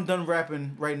say I'm done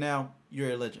rapping right now,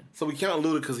 you're a legend. So we count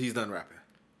Luda because he's done rapping.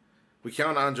 We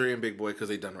count Andre and Big Boy because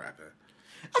they done rapping.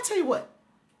 I'll tell you what.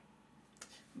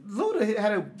 Luda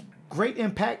had a great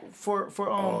impact for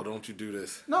Oh, don't you do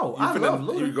this. No, I love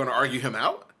Luda. You're going to argue him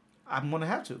out? I'm going to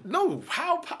have to. No,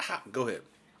 how? Go ahead.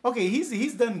 Okay,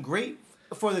 he's done great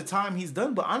for the time he's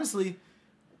done, but honestly,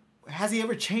 has he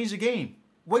ever changed the game?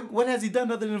 What has he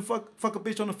done other than fuck a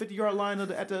bitch on the 50-yard line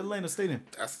at the Atlanta Stadium?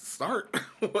 That's the start.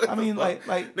 I mean, like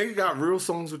nigga got real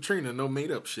songs with Trina, no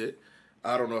made up shit.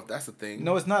 I don't know if that's a thing.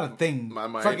 No, it's not a thing.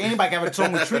 Fuck, anybody can have a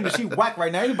song with Trina. She whack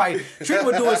right now. Trina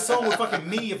would do a song with fucking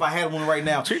me if I had one right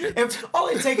now. If all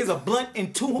it takes is a blunt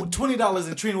and $20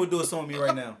 and Trina would do a song with me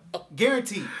right now.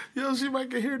 Guaranteed. Yo, she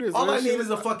might can hear this. All I need is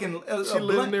a fucking she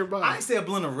living nearby. I ain't say a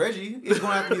blunt of Reggie. It's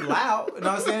going to have to be loud. You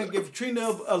know what I'm saying?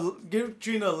 Give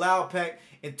Trina a loud pack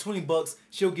and $20,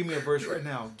 she'll give me a verse right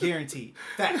now. Guaranteed.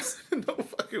 Facts. No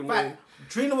fucking way.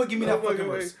 Trina would give me that fucking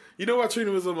verse. You know why Trina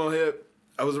was on my head?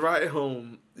 I was riding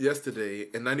home yesterday,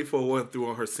 and 94.1 threw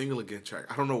on her Single Again track.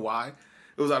 I don't know why.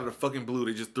 It was out of the fucking blue.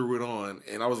 They just threw it on,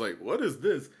 and I was like, what is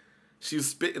this? She was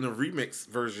spitting a remix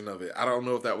version of it. I don't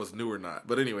know if that was new or not.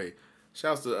 But anyway,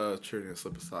 shouts to Trinity and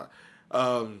Slip Aside.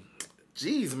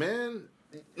 Jeez, man.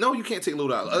 No, you can't take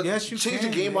Luda out. Yes, you change can.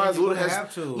 the game wise. Luda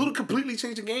Luda completely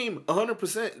changed the game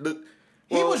 100%.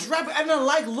 He was rapping. I don't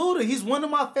like Luda. He's one of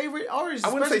my favorite artists.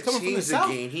 I wouldn't say coming change from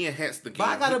the game. He enhanced the game.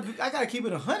 But I gotta keep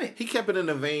it 100. He kept it in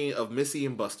the vein of Missy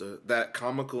and Busta, that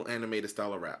comical animated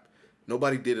style of rap.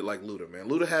 Nobody did it like Luda, man.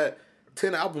 Luda had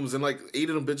 10 albums and like 8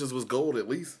 of them bitches was gold at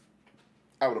least.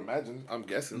 I would imagine. I'm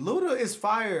guessing. Luda is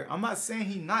fire. I'm not saying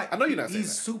he's not. I know you're not saying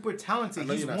he's super talented.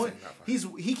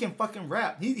 He can fucking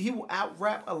rap. He will out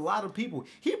rap a lot of people.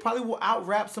 He probably will out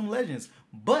rap some legends.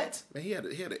 But man, he had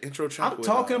an intro track. I'm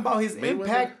talking about his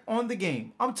impact on the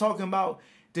game. I'm talking about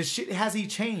the shit. Has he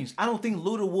changed? I don't think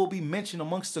Luda will be mentioned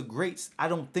amongst the greats. I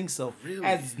don't think so. Really?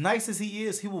 As nice as he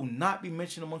is, he will not be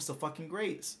mentioned amongst the fucking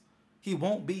greats. He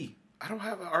won't be. I don't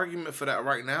have an argument for that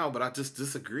right now, but I just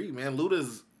disagree, man.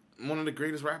 Luda's one of the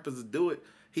greatest rappers to do it.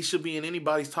 He should be in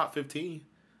anybody's top 15.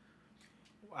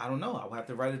 I don't know. I'll have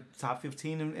to write a top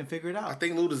 15 and figure it out. I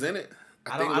think Luda's in it.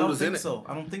 I don't think so.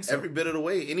 I don't think so. Every bit of the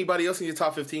way. Anybody else in your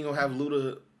top 15 gonna have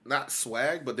Luda, not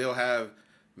swag, but they'll have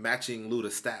matching Luda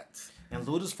stats. And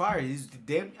Luda's fire. He's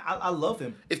damn. I love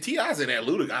him. If T.I.'s in there,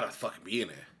 Luda gotta fucking be in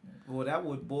there. Well, that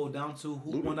would boil down to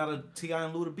who won out of T.I.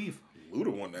 and Luda beef.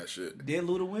 Luda won that shit. Did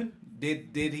Luda win?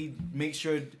 Did he make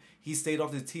sure he stayed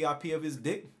off the TIP of his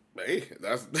dick? Hey,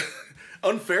 that's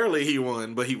unfairly he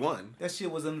won, but he won. That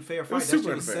shit was an unfair fight. Was that super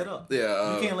shit was unfair. set up.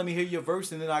 Yeah, you can't let me hear your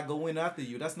verse and then I go in after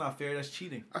you. That's not fair. That's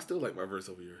cheating. I still like my verse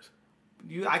over yours.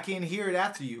 I can't hear it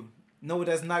after you. No,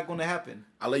 that's not going to happen.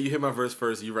 I'll let you hear my verse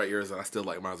first. You write yours, and I still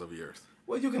like mine over yours.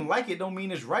 Well, you can like it. Don't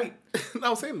mean it's right. No, I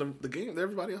was saying the game.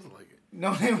 Everybody else will like it.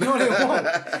 No, they won't.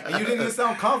 And you didn't even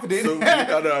sound confident. So,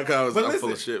 I know I'm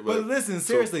full of shit. But listen,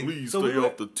 seriously. So please stay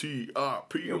off the TIP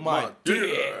of my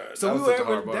dick. So we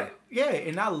were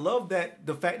and I love that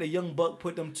the fact that Young Buck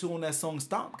put them two on that song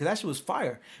Stomp, because that shit was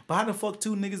fire. But how the fuck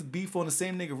two niggas beef on the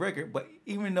same nigga record? But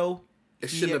even though it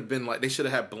shouldn't have been like, they should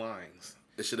have had blinds.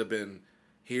 It should have been,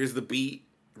 here's the beat,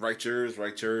 write yours,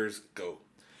 go.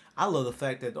 I love the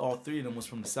fact that all three of them was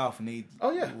from the South and they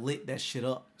lit that shit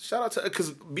up. Shout out to,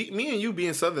 because me and you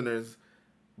being Southerners,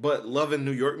 but loving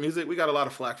New York music, we got a lot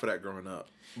of flack for that growing up.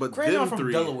 But I'm from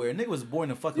Delaware. Nigga was born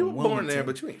in fucking Wilmington. You were born there,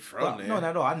 but you ain't from there. No, not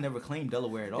at all. I never claimed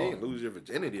Delaware at all. You didn't lose your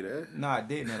virginity there. Nah, I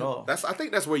didn't at all. I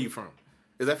think that's where you from.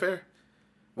 Is that fair?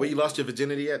 Where you lost your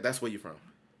virginity at, that's where you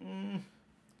from.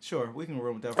 Sure, we can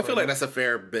roll with that. I feel like that's a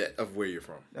fair bet of where you're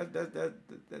from.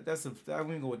 That's I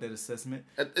can go with that assessment.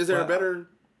 Is there a better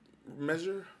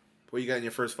measure where you got in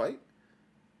your first fight?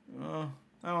 I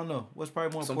don't know. What's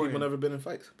probably more important? Some people never been in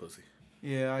fights, pussy.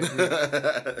 Yeah, I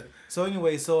agree. So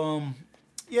anyway, so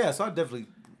I definitely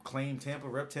claim Tampa,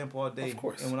 rep Tampa all day. Of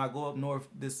course. And when I go up north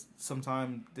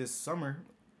sometime this summer,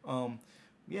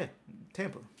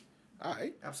 Tampa. All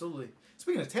right. Absolutely.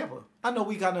 Speaking of Tampa, I know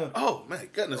we kind of. Oh my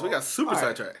goodness, we got super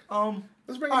sidetracked.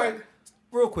 Let's bring it back.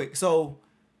 Real quick. So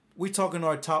we talking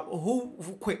our top.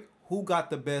 Who got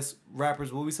the best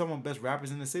rappers? Were we talking about best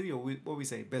rappers in the city, or what we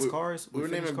say? Best cars? We were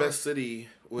naming cars? best city.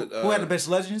 With, who had the best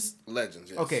legends? Legends,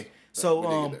 yes. Okay, so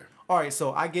all right.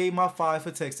 So I gave my 5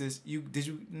 for Texas. Did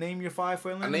you name your 5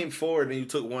 for Atlanta? I named 4, and then you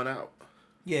took 1 out.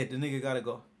 Yeah, the nigga gotta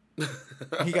go.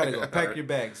 He gotta go. Pack your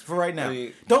bags for right now.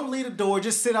 Don't leave the door.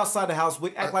 Just sit outside the house.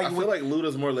 Act like I feel like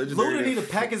Luda's more legendary. Luda need to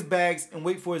pack his bags and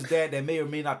wait for his dad that may or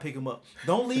may not pick him up.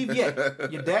 Don't leave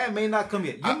yet. Your dad may not come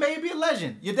yet. You may be a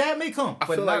legend. Your dad may come,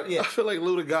 but not yet. I feel like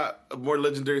Luda got a more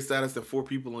legendary status than 4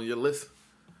 people on your list.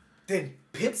 Then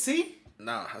Pip C?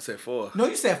 Nah, I said 4. No,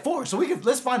 you said 4. So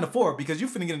let's find the 4 because you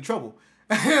finna get in trouble.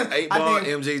 8 Ball,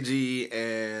 MJG,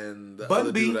 and the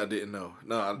other dude I didn't know.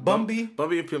 No, Bumby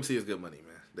and Pimp C is good money, man.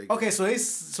 Okay, so they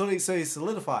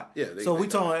solidified. Yeah. So we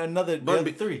talking another the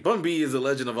other 3. Bun B is a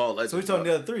legend of all legends. So we talking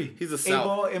the other 3. He's a 8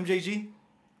 Ball, MJG.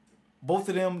 Both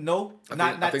of them, no,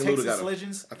 not Texas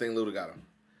legends. I think Luda got him.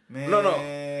 Man. No.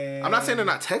 I'm not saying they're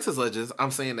not Texas legends.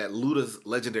 I'm saying that Luda's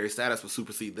legendary status would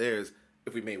supersede theirs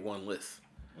if we made one list.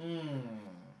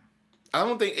 I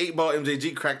don't think 8 Ball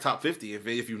MJG cracked top 50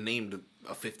 if you named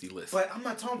a 50 list. But I'm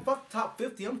not talking about top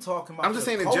 50. I'm talking about. I'm just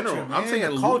saying culture, in general. Man. I'm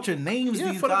saying the culture names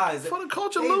these guys. For the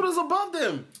culture, Luda's above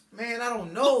them. Man, I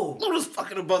don't know. Luda's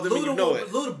fucking above them. You know it.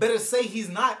 Luda better say he's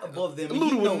not above them.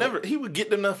 Luda would never. He would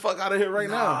get them the fuck out of here right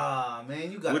now. Nah,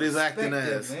 man, you got with his acting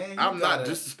ass. I'm not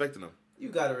disrespecting him. You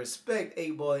gotta respect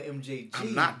 8 Ball MJG.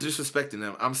 I'm not disrespecting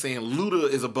them. I'm saying Luda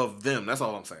is above them. That's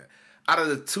all I'm saying. Out of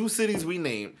the 2 cities we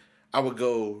named, I would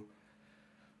go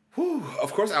Whew,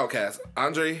 of course, Outkast.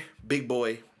 Andre, Big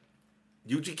Boy,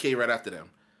 UGK right after them.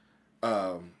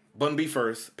 Bun B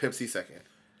first, Pimp C second.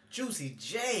 Juicy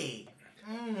J.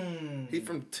 He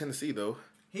from Tennessee though.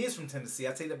 He is from Tennessee.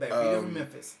 I take that back. He is from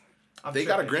Memphis. They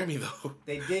got a Grammy though.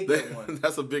 They did get one.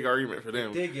 That's a big argument for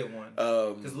them. They did get one.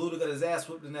 Because Luda got his ass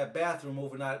whipped in that bathroom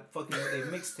over not fucking with their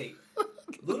mixtape.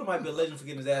 Luda might be a legend for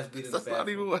getting his ass beat in the bathroom. That's not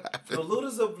even what happened. No,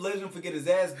 Luda's a legend for getting his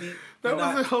ass beat. That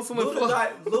wasn't Hustle and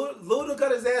Flow. Luda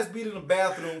got his ass beat in the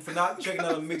bathroom for not checking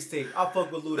out a mixtape. I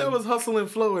fuck with Luda. That was Hustle and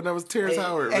Flow, and that was Terrence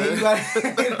Howard, man. You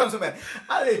know what I'm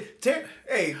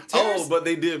saying? But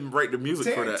they didn't write the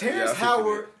music for that. Terrence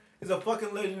Howard is a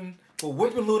fucking legend for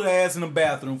whipping Luda ass in the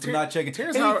bathroom for not checking.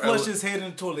 Terrence and Howard he flushed his head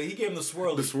in the toilet. He gave him the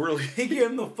swirly. The swirly. He gave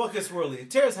him the fucking swirly.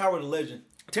 Terrence Howard a legend.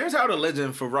 Terrence Howard a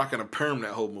legend for rocking a perm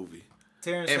that whole movie.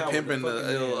 Terrence and Howard pimping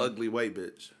the ill, ugly white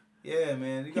bitch. Yeah,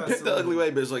 man. He pimped the ugly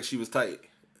white bitch like she was tight.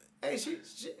 Hey, she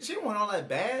didn't want all that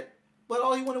bad, but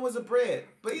all he wanted was a bread.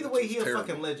 But either way, he a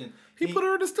fucking legend. He put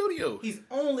her in the studio. He's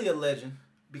only a legend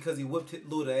because he whipped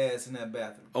Luda ass in that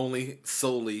bathroom. Only,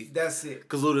 solely. That's it.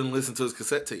 Because Luda didn't listen to his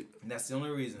cassette tape. And that's the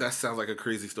only reason. That sounds like a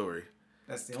crazy story.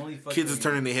 That's the only fucking Kids is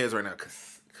turning their heads right now.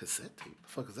 Cassette tape? The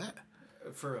fuck is that?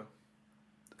 For real.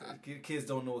 Kids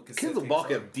don't know what cassette kids will balk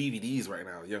at DVDs right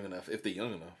now, young enough, if they're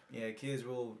young enough. Yeah, kids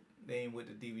they ain't with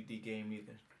the DVD game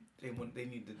either. They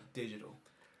need the digital.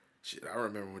 Shit, I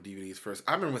remember when DVDs first.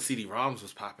 I remember when CD-ROMs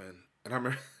was popping, and I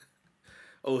remember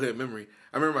old head memory.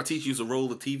 I remember my teacher used to roll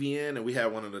the TV in, and we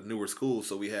had one of the newer schools,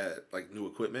 so we had like new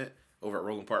equipment over at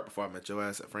Roland Park before I met your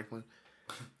ass at Franklin.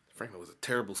 Franklin was a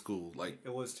terrible school. Like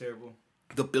it was terrible.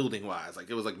 The building wise, like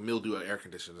it was like mildew and air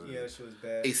conditioners. Yeah, that shit was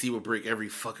bad. AC would break every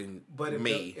fucking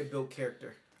May. It built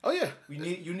character. Oh yeah,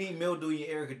 you need mildew in your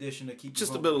air conditioner to keep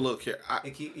just you to build a little character.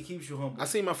 It keeps you humble. I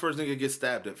seen my first nigga get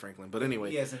stabbed at Franklin, but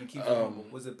anyway. Yes, and it keeps you humble.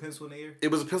 Was it pencil in the ear?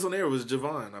 It was a pencil in the ear. It was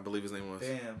Javon, I believe his name was.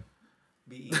 Damn.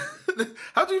 B.E.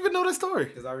 How'd you even know that story?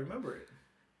 Because I remember it.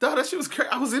 Dog, that shit was crazy.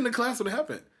 I was in the class when it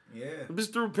happened. Yeah. The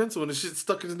bitch threw a pencil and the shit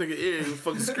stuck in his nigga ear. He was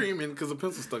fucking screaming because the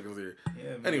pencil stuck in his ear.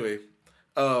 Yeah, man. Anyway,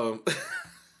 that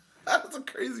was a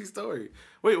crazy story.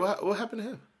 Wait, what happened to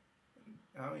him?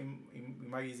 I mean,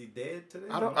 is he dead today?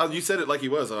 I don't. You said it like he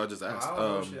was. So I just asked. I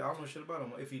don't know shit about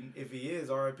him. If he is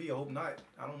R.I.P., I hope not.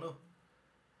 I don't know.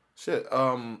 Shit.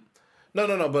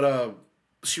 No. But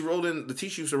she rolled in. The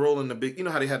teacher used to roll in the big. You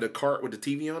know how they had the cart with the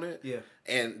TV on it? Yeah.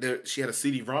 And she had a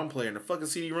CD-ROM player, and the fucking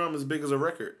CD-ROM is as big as a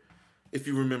record. If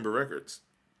you remember records.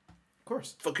 Of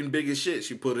course. Fucking big as shit.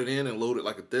 She put it in and loaded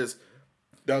like a disc.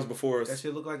 That was before. That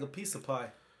shit looked like a piece of pie.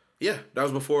 Yeah, that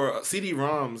was before.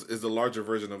 CD-ROMs is the larger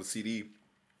version of a CD.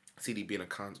 CD being a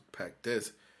compact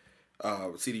disc.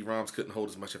 CD-ROMs couldn't hold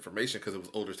as much information because it was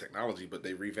older technology, but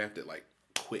they revamped it like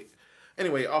quick.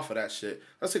 Anyway, off of that shit,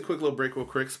 let's take a quick little break real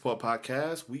quick. Support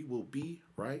podcast. We will be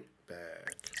right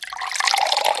back.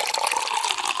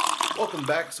 Welcome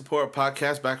back, Support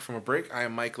Podcast, back from a break. I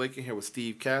am Mike Lakin here with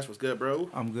Steve Cash. What's good,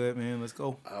 bro? I'm good, man. Let's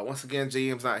go. Once again,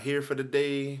 JM's not here for the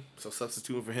day, so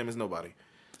substituting for him is nobody.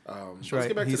 That's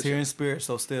right. He's here in spirit,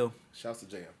 so still. Shouts to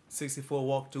JM. 64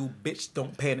 walk through, bitch,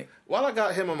 don't panic. While I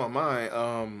got him on my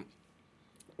mind,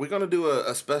 we're gonna do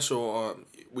a special on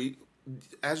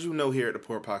as you know here at the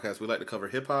Support Podcast, we like to cover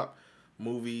hip hop,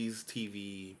 movies,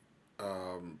 TV.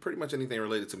 Pretty much anything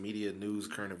related to media, news,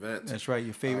 current events. That's right.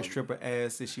 Your favorite stripper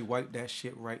ass, did she wipe that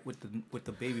shit right with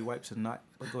the baby wipes or not?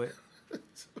 But go ahead.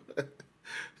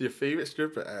 Your favorite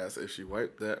stripper ass, if she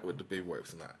wiped that with the baby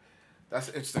wipes or not? That's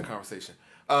an interesting conversation.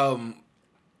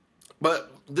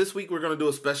 But this week we're gonna do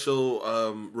a special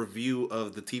review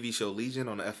of the TV show Legion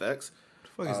on the FX.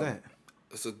 What the fuck is that?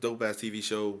 It's a dope ass TV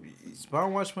show. I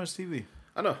don't watch much TV.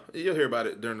 I know. You'll hear about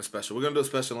it during the special. We're going to do a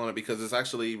special on it because it's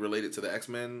actually related to the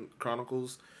X-Men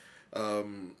Chronicles. The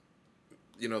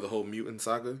whole mutant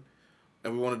saga.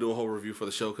 And we want to do a whole review for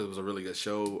the show because it was a really good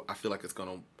show. I feel like it's going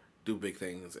to do big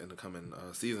things in the coming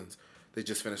seasons. They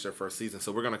just finished their first season.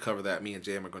 So we're going to cover that. Me and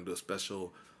Jam are going to do a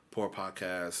special Poor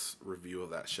Podcast review of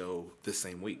that show this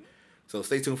same week. So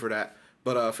stay tuned for that.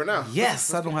 But for now...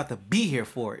 Yes, I don't have to be here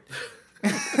for it.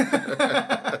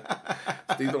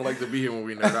 Steve don't like to be here when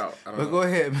we nerd out. I don't know. Go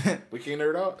ahead, man. We can't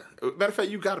nerd out? Matter of fact,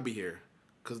 you got to be here.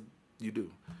 Because you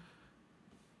do.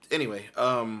 Anyway, where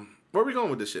are we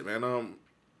going with this shit, man?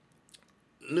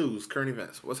 News, current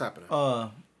events. What's happening?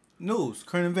 News,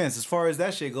 current events. As far as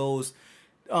that shit goes,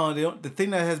 the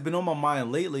thing that has been on my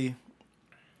mind lately,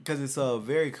 because it's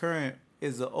very current,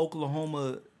 is the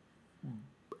Oklahoma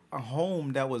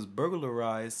home that was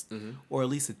burglarized, or at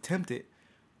least attempted,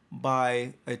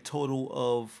 by a total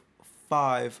of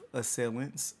 5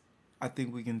 assailants. I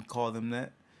think we can call them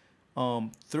that.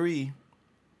 3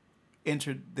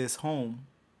 entered this home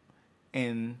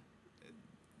and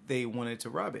they wanted to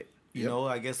rob it. You know,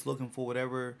 I guess looking for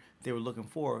whatever they were looking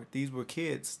for. These were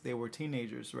kids. They were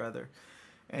teenagers, rather.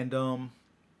 And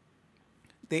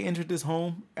they entered this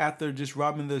home after just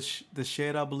robbing the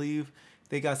shed, I believe.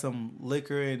 They got some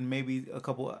liquor and maybe a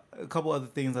couple other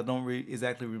things I don't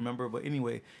exactly remember. But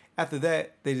anyway, after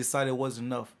that, they decided it wasn't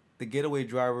enough. The getaway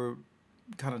driver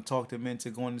kind of talked them into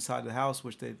going inside the house,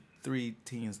 which the 3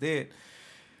 teens did.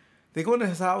 They go into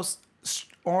his house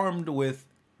armed with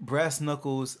brass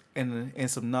knuckles and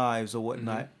some knives or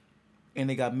whatnot. And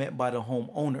they got met by the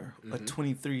homeowner, a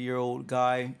 23-year-old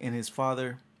guy and his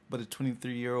father. But the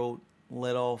 23-year-old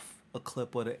let off a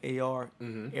clip of the AR,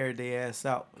 aired their ass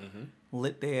out,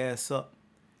 lit their ass up.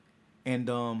 And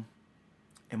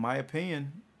in my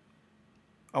opinion,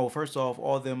 first off,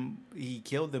 all of them, he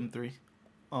killed them 3.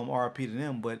 RIP to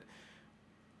them. But,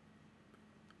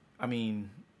 I mean,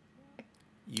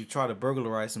 you try to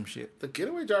burglarize some shit. The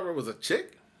getaway driver was a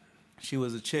chick? She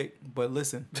was a chick. But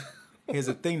listen, here's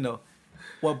the thing, though.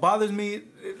 What bothers me,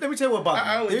 let me tell you what bothers me.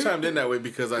 I only chimed in that way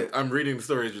because I'm reading the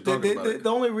story as you're talking about it.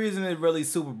 The only reason it really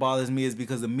super bothers me is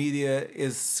because the media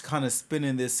is kind of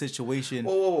spinning this situation.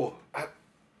 Whoa. I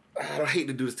don't hate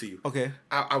to do this to you. Okay.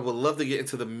 I would love to get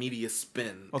into the media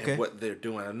spin and what they're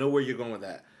doing. I know where you're going with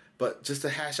that. But just to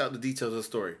hash out the details of the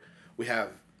story, we have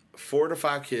 4 to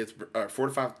 5 kids, 4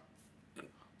 to 5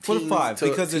 4 to 5,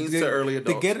 because to early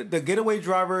adults. The getaway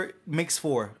driver makes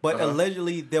 4, but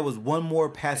allegedly there was one more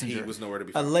passenger. He was nowhere to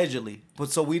be found. Allegedly,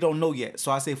 but so we don't know yet.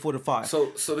 So I say 4 to 5. So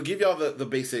to give y'all the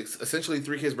basics, essentially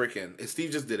 3 kids break in. And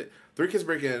Steve just did it. 3 kids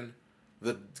break in.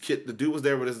 The dude was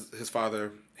there with his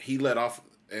father. He let off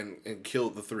and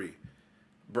killed the 3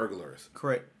 burglars.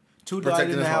 Correct. 2 died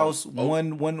in the house.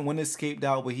 One escaped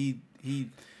out, but he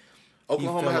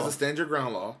Oklahoma has a stand your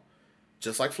ground law.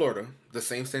 Just like Florida, the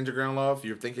same stand your ground law. If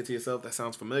you're thinking to yourself, that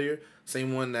sounds familiar.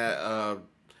 Same one that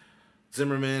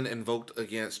Zimmerman invoked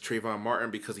against Trayvon Martin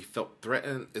because he felt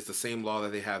threatened. It's the same law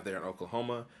that they have there in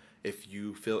Oklahoma. If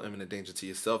you feel imminent danger to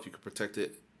yourself, you can protect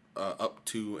it up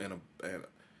to and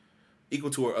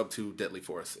equal to or up to deadly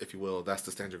force, if you will. That's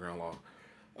the stand your ground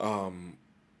law.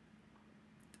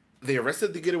 They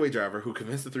arrested the getaway driver who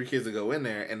convinced the 3 kids to go in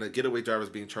there, and the getaway driver is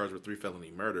being charged with 3 felony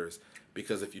murders.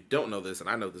 Because if you don't know this, and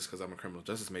I know this because I'm a criminal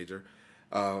justice major,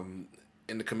 in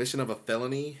the commission of a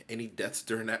felony, any deaths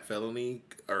during that felony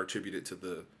are attributed to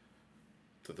the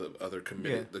other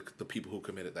committed the people who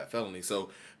committed that felony.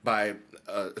 So by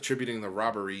attributing the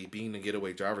robbery being the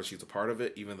getaway driver, she's a part of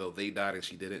it. Even though they died and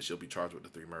she didn't, she'll be charged with the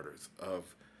 3 murders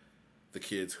of the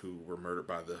kids who were murdered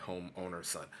by the homeowner's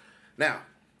son. Now,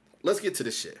 let's get to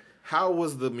this shit. How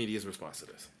was the media's response to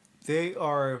this? They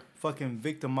are fucking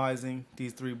victimizing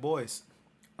these 3 boys.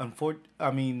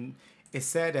 I mean, it's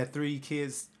sad that 3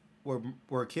 kids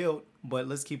were killed, but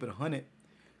let's keep it 100.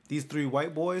 These 3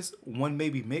 white boys, one may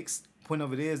be mixed. Point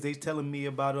of it is, they telling me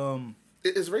about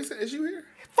Is race an issue here?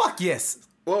 Fuck yes.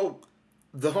 Well,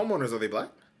 the homeowners, are they black?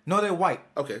 No, they're white.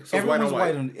 Okay, so everyone's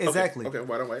white on white. Exactly. Okay,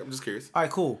 white on white. I'm just curious. All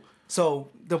right, cool.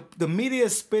 So the media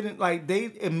is spinning, like,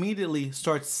 they immediately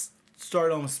start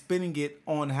spinning it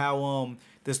on how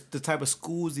the type of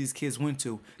schools these kids went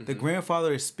to. Mm-hmm. The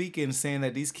grandfather is speaking, saying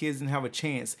that these kids didn't have a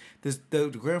chance. The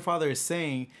grandfather is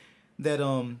saying that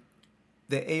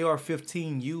the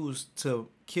AR-15 used to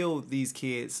kill these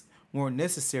kids weren't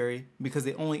necessary because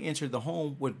they only entered the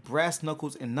home with brass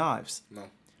knuckles and knives. No.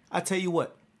 I tell you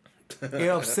what, it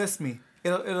upsets me.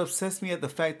 It upsets me at the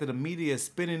fact that the media is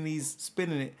spinning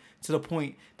it to the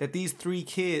point that these 3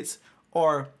 kids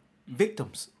are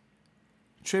victims.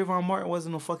 Trayvon Martin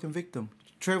wasn't a fucking victim.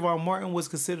 Trayvon Martin was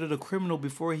considered a criminal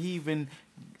before he even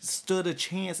stood a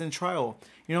chance in trial.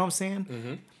 You know what I'm saying?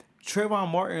 Mm-hmm.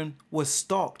 Trayvon Martin was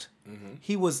stalked. Mm-hmm.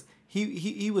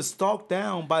 He was stalked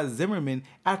down by Zimmerman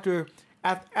after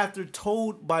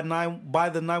told by the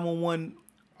 911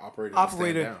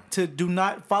 operator to do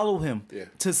not follow him,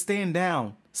 to stand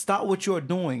down, stop what you're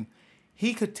doing.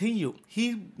 He continued.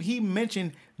 He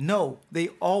mentioned, no, they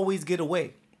always get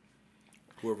away.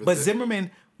 But Zimmerman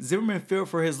feared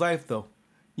for his life, though.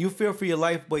 You fear for your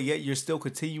life, but yet you're still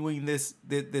continuing this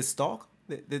stalk,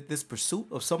 this pursuit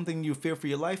of something you fear for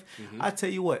your life. Mm-hmm. I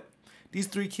tell you what, these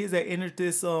 3 kids that entered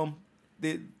this the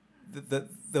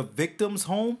victim's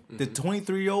home, mm-hmm. the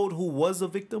 23-year-old who was a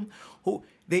victim, who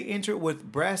they entered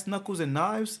with brass knuckles and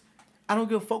knives. I don't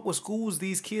give a fuck what schools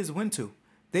these kids went to.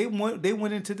 They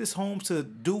went into this home to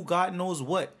do God knows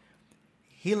what.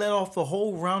 He let off the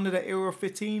whole round of the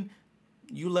AR-15.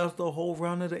 You let off the whole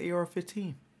round of the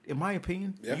AR-15. In my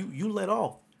opinion, you let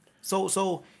off.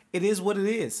 So it is what it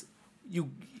is.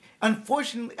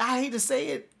 Unfortunately, I hate to say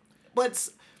it, but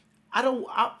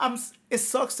I'm. It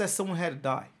sucks that someone had to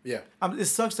die. Yeah. It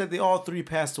sucks that they all three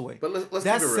passed away. But let's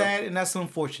that's keep it real. sad and that's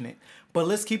unfortunate. But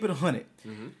let's keep it 100.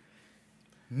 Mm-hmm.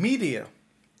 Media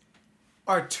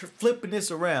are flipping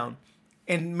this around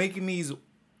and making these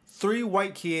 3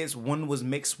 white kids. One was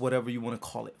mixed, whatever you want to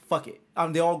call it. Fuck it.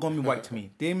 They're all gonna be white to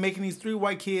me. They're making these 3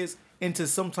 white kids into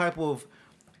some type of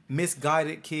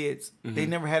misguided kids. Mm-hmm. They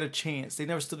never had a chance. They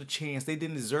never stood a chance. They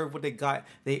didn't deserve what they got.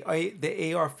 The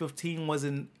AR-15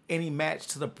 wasn't any match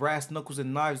to the brass knuckles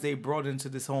and knives they brought into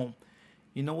this home.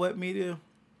 You know what, media?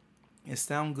 It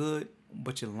sound good,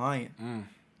 but you're lying.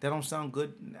 That don't sound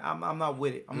good. I'm not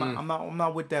with it. I'm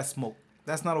not with that smoke.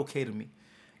 That's not okay to me.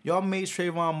 Y'all made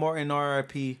Trayvon Martin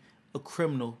RIP a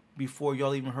criminal before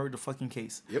y'all even heard the fucking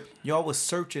case. Yep. Y'all was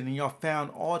searching and y'all found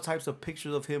all types of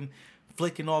pictures of him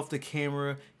flicking off the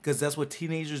camera because that's what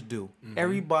teenagers do. Mm-hmm.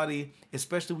 Everybody,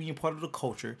 especially when you're part of the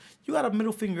culture, you got a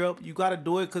middle finger up. You got to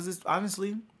do it because it's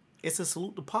honestly, it's a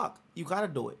salute to Pac. You got to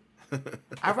do it.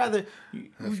 I'd rather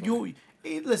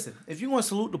listen. If you want to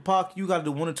salute the Pac, you got to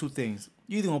do one or two things.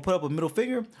 You either gonna put up a middle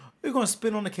finger or you're gonna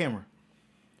spit on the camera.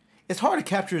 It's hard to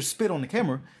capture a spit on the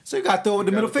camera, so you gotta throw it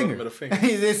the middle finger.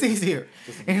 It's easier.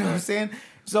 You know what I'm saying?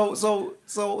 So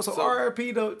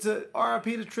RIP to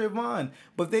Trayvon,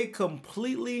 but they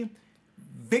completely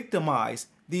victimized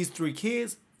these 3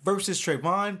 kids versus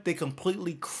Trayvon. They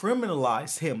completely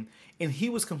criminalized him, and he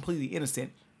was completely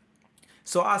innocent.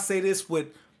 So I say this with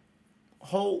my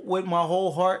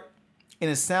whole heart, and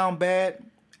it sound bad.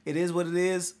 It is what it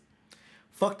is.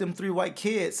 Fuck them 3 white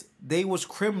kids. They was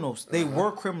criminals. They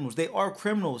were criminals. They are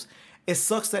criminals. It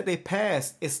sucks that they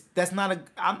passed.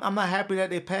 I'm not happy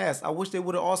that they passed. I wish they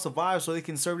would have all survived so they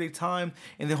can serve their time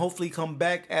and then hopefully come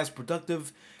back as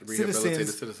productive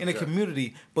citizens in the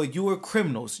community. But you were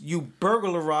criminals. You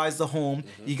burglarized the home.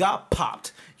 Mm-hmm. You got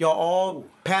popped. Y'all all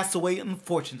passed away,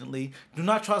 unfortunately. Do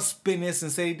not try to spin this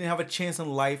and say they didn't have a chance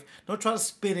in life. Don't try to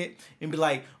spin it and be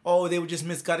like, oh, they were just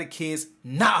misguided kids.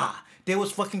 Nah. They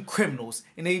was fucking criminals,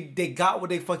 and they got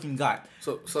what they fucking got.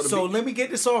 So let me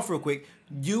get this off real quick.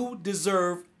 You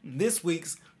deserve this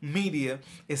week's media.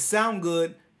 It sound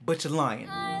good, but you're lying.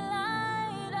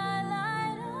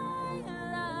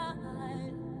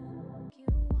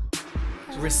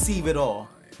 Receive it all.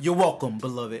 You're welcome,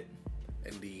 beloved.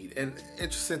 Indeed. An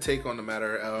interesting take on the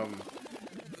matter.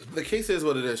 The case is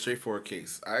what it is, straightforward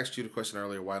case. I asked you the question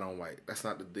earlier, white on white. That's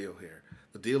not the deal here.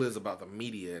 The deal is about the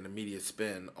media and the media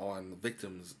spin on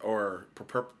victims or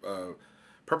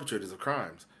perpetrators of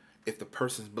crimes. If the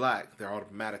person's black, they're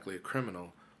automatically a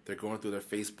criminal. They're going through their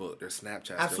Facebook, their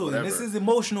Snapchat, absolutely. Their whatever. This is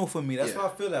emotional for me. That's why I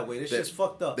feel that way. This shit's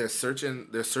fucked up. They're searching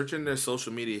their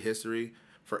social media history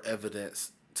for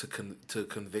evidence to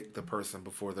convict the person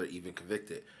before they're even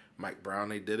convicted. Mike Brown,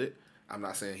 they did it. I'm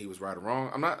not saying he was right or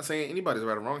wrong. I'm not saying anybody's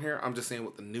right or wrong here. I'm just saying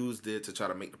what the news did to try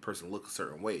to make the person look a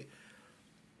certain way.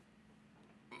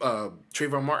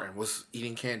 Trayvon Martin was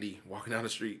eating candy, walking down the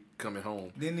street, coming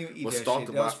home. Didn't even eat that shit.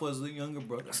 That was for his younger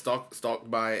brother.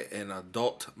 Stalked by an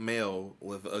adult male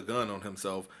with a gun on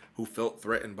himself who felt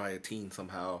threatened by a teen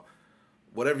somehow.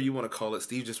 Whatever you want to call it,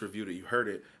 Steve just reviewed it. You heard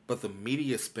it. But the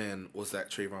media spin was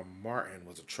that Trayvon Martin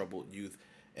was a troubled youth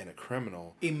and a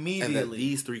criminal. Immediately. And that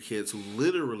these 3 kids who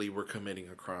literally were committing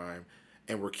a crime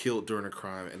and were killed during a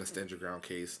crime in a stand your ground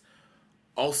case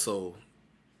also...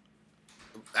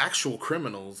 actual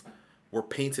criminals were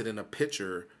painted in a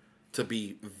picture to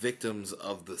be victims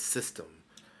of the system.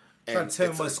 And it's a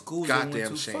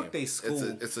goddamn shame. Fuck they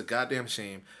school. It's a goddamn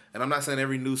shame. And I'm not saying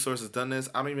every news source has done this.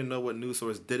 I don't even know what news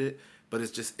source did it, but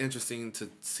it's just interesting to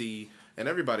see. And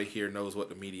everybody here knows what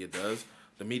the media does.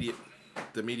 The media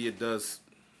does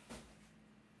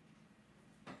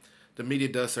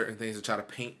certain things to try to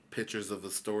paint pictures of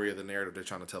the story of the narrative they're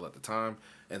trying to tell at the time.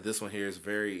 And this one here is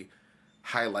very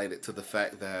highlighted to the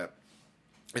fact that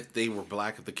if they were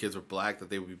black, if the kids were black, that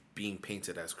they would be being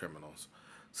painted as criminals.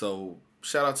 So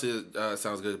shout out to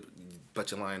Sounds Good,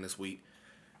 but you're lying this week.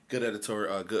 Good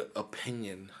editorial, good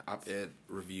opinion, op-ed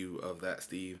review of that,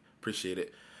 Steve. Appreciate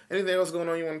it. Anything else going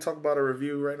on you want to talk about a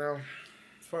review right now?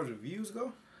 As far as reviews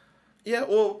go? Yeah,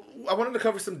 well, I wanted to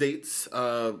cover some dates.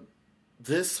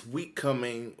 This week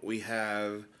coming, we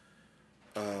have...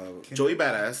 Joey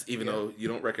Badass, even though you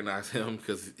don't recognize him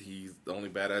because he's the only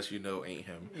badass you know ain't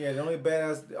him. Yeah, the only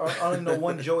badass. I only know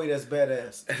one Joey that's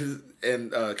badass.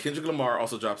 And Kendrick Lamar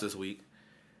also drops this week.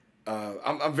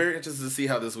 I'm very interested to see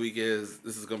how this week is.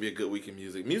 This is gonna be a good week in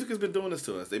music. Music has been doing this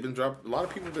to us. They've been dropping. A lot of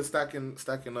people have been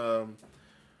stacking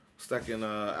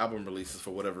album releases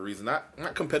for whatever reason. Not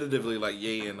competitively like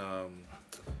Ye and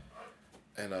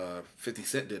 50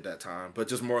 Cent did that time, but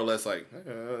just more or less like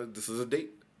this is a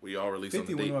date. We all released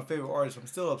 50 on the date. one of my favorite artists. I'm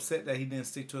still upset that he didn't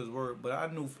stick to his word, but I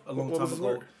knew a long time ago.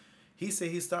 Word? He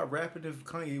said he stopped rapping if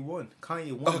Kanye won.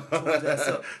 Kanye won. Told his ass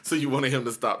up. So you wanted him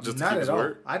to stop just to keep his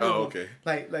word? I didn't. Oh, okay.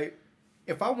 Like,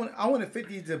 if I wanted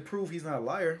 50 to prove he's not a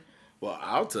liar. Well,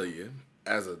 I'll tell you,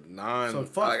 as a So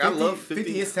fuck like, 50, I love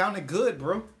 50. It sounded good,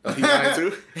 bro. Oh, he lied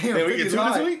too? Hey, we get 2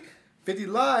 lied. this week? 50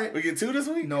 lied. We get 2 this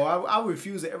week? No, I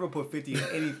refuse to ever put 50 in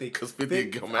anything. Because 50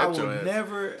 come at your ass. I will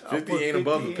never. 50 ain't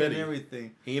above the petty.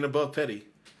 Everything. He ain't above petty.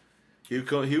 He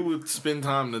would spend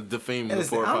time to defame the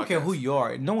poor podcast. I don't care who you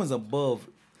are. No one's above.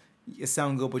 It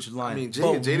sounds good, but you're lying. I mean,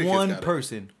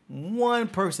 Jada one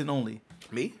person only.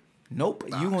 Me? Nope.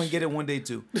 You're going to get it one day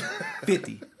too.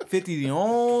 50. 50 the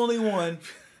only one.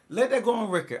 Let that go on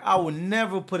record. I will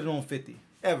never put it on 50.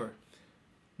 Ever.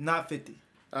 Not 50.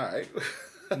 All right.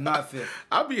 Not 50.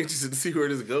 I'll be interested to see where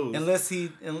this goes. Unless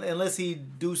he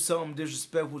do something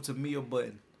disrespectful to me or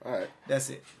Button. All right. That's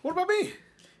it. What about me?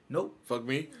 Nope. Fuck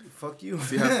me. Fuck you.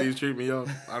 See how Steve treat me, y'all?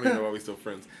 I don't even know why we still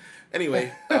friends.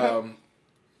 Anyway,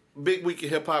 big week of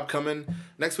hip-hop coming.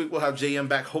 Next week we'll have JM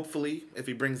back, hopefully, if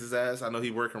he brings his ass. I know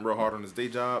he's working real hard on his day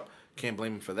job. Can't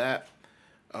blame him for that.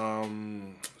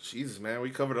 Jesus, man. We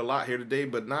covered a lot here today,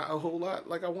 but not a whole lot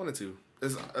like I wanted to.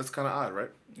 It's kind of odd, right?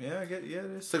 Yeah, I get. Yeah, it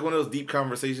is. It's like one of those deep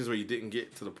conversations where you didn't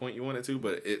get to the point you wanted to,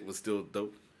 but it was still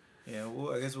dope. Yeah,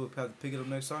 well, I guess we'll have to pick it up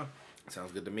next time.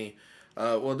 Sounds good to me.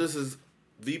 Well, this is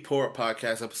the Pour Up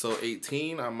Podcast, episode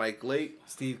 18. I'm Mike Lake.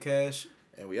 Steve Cash.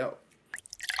 And we out.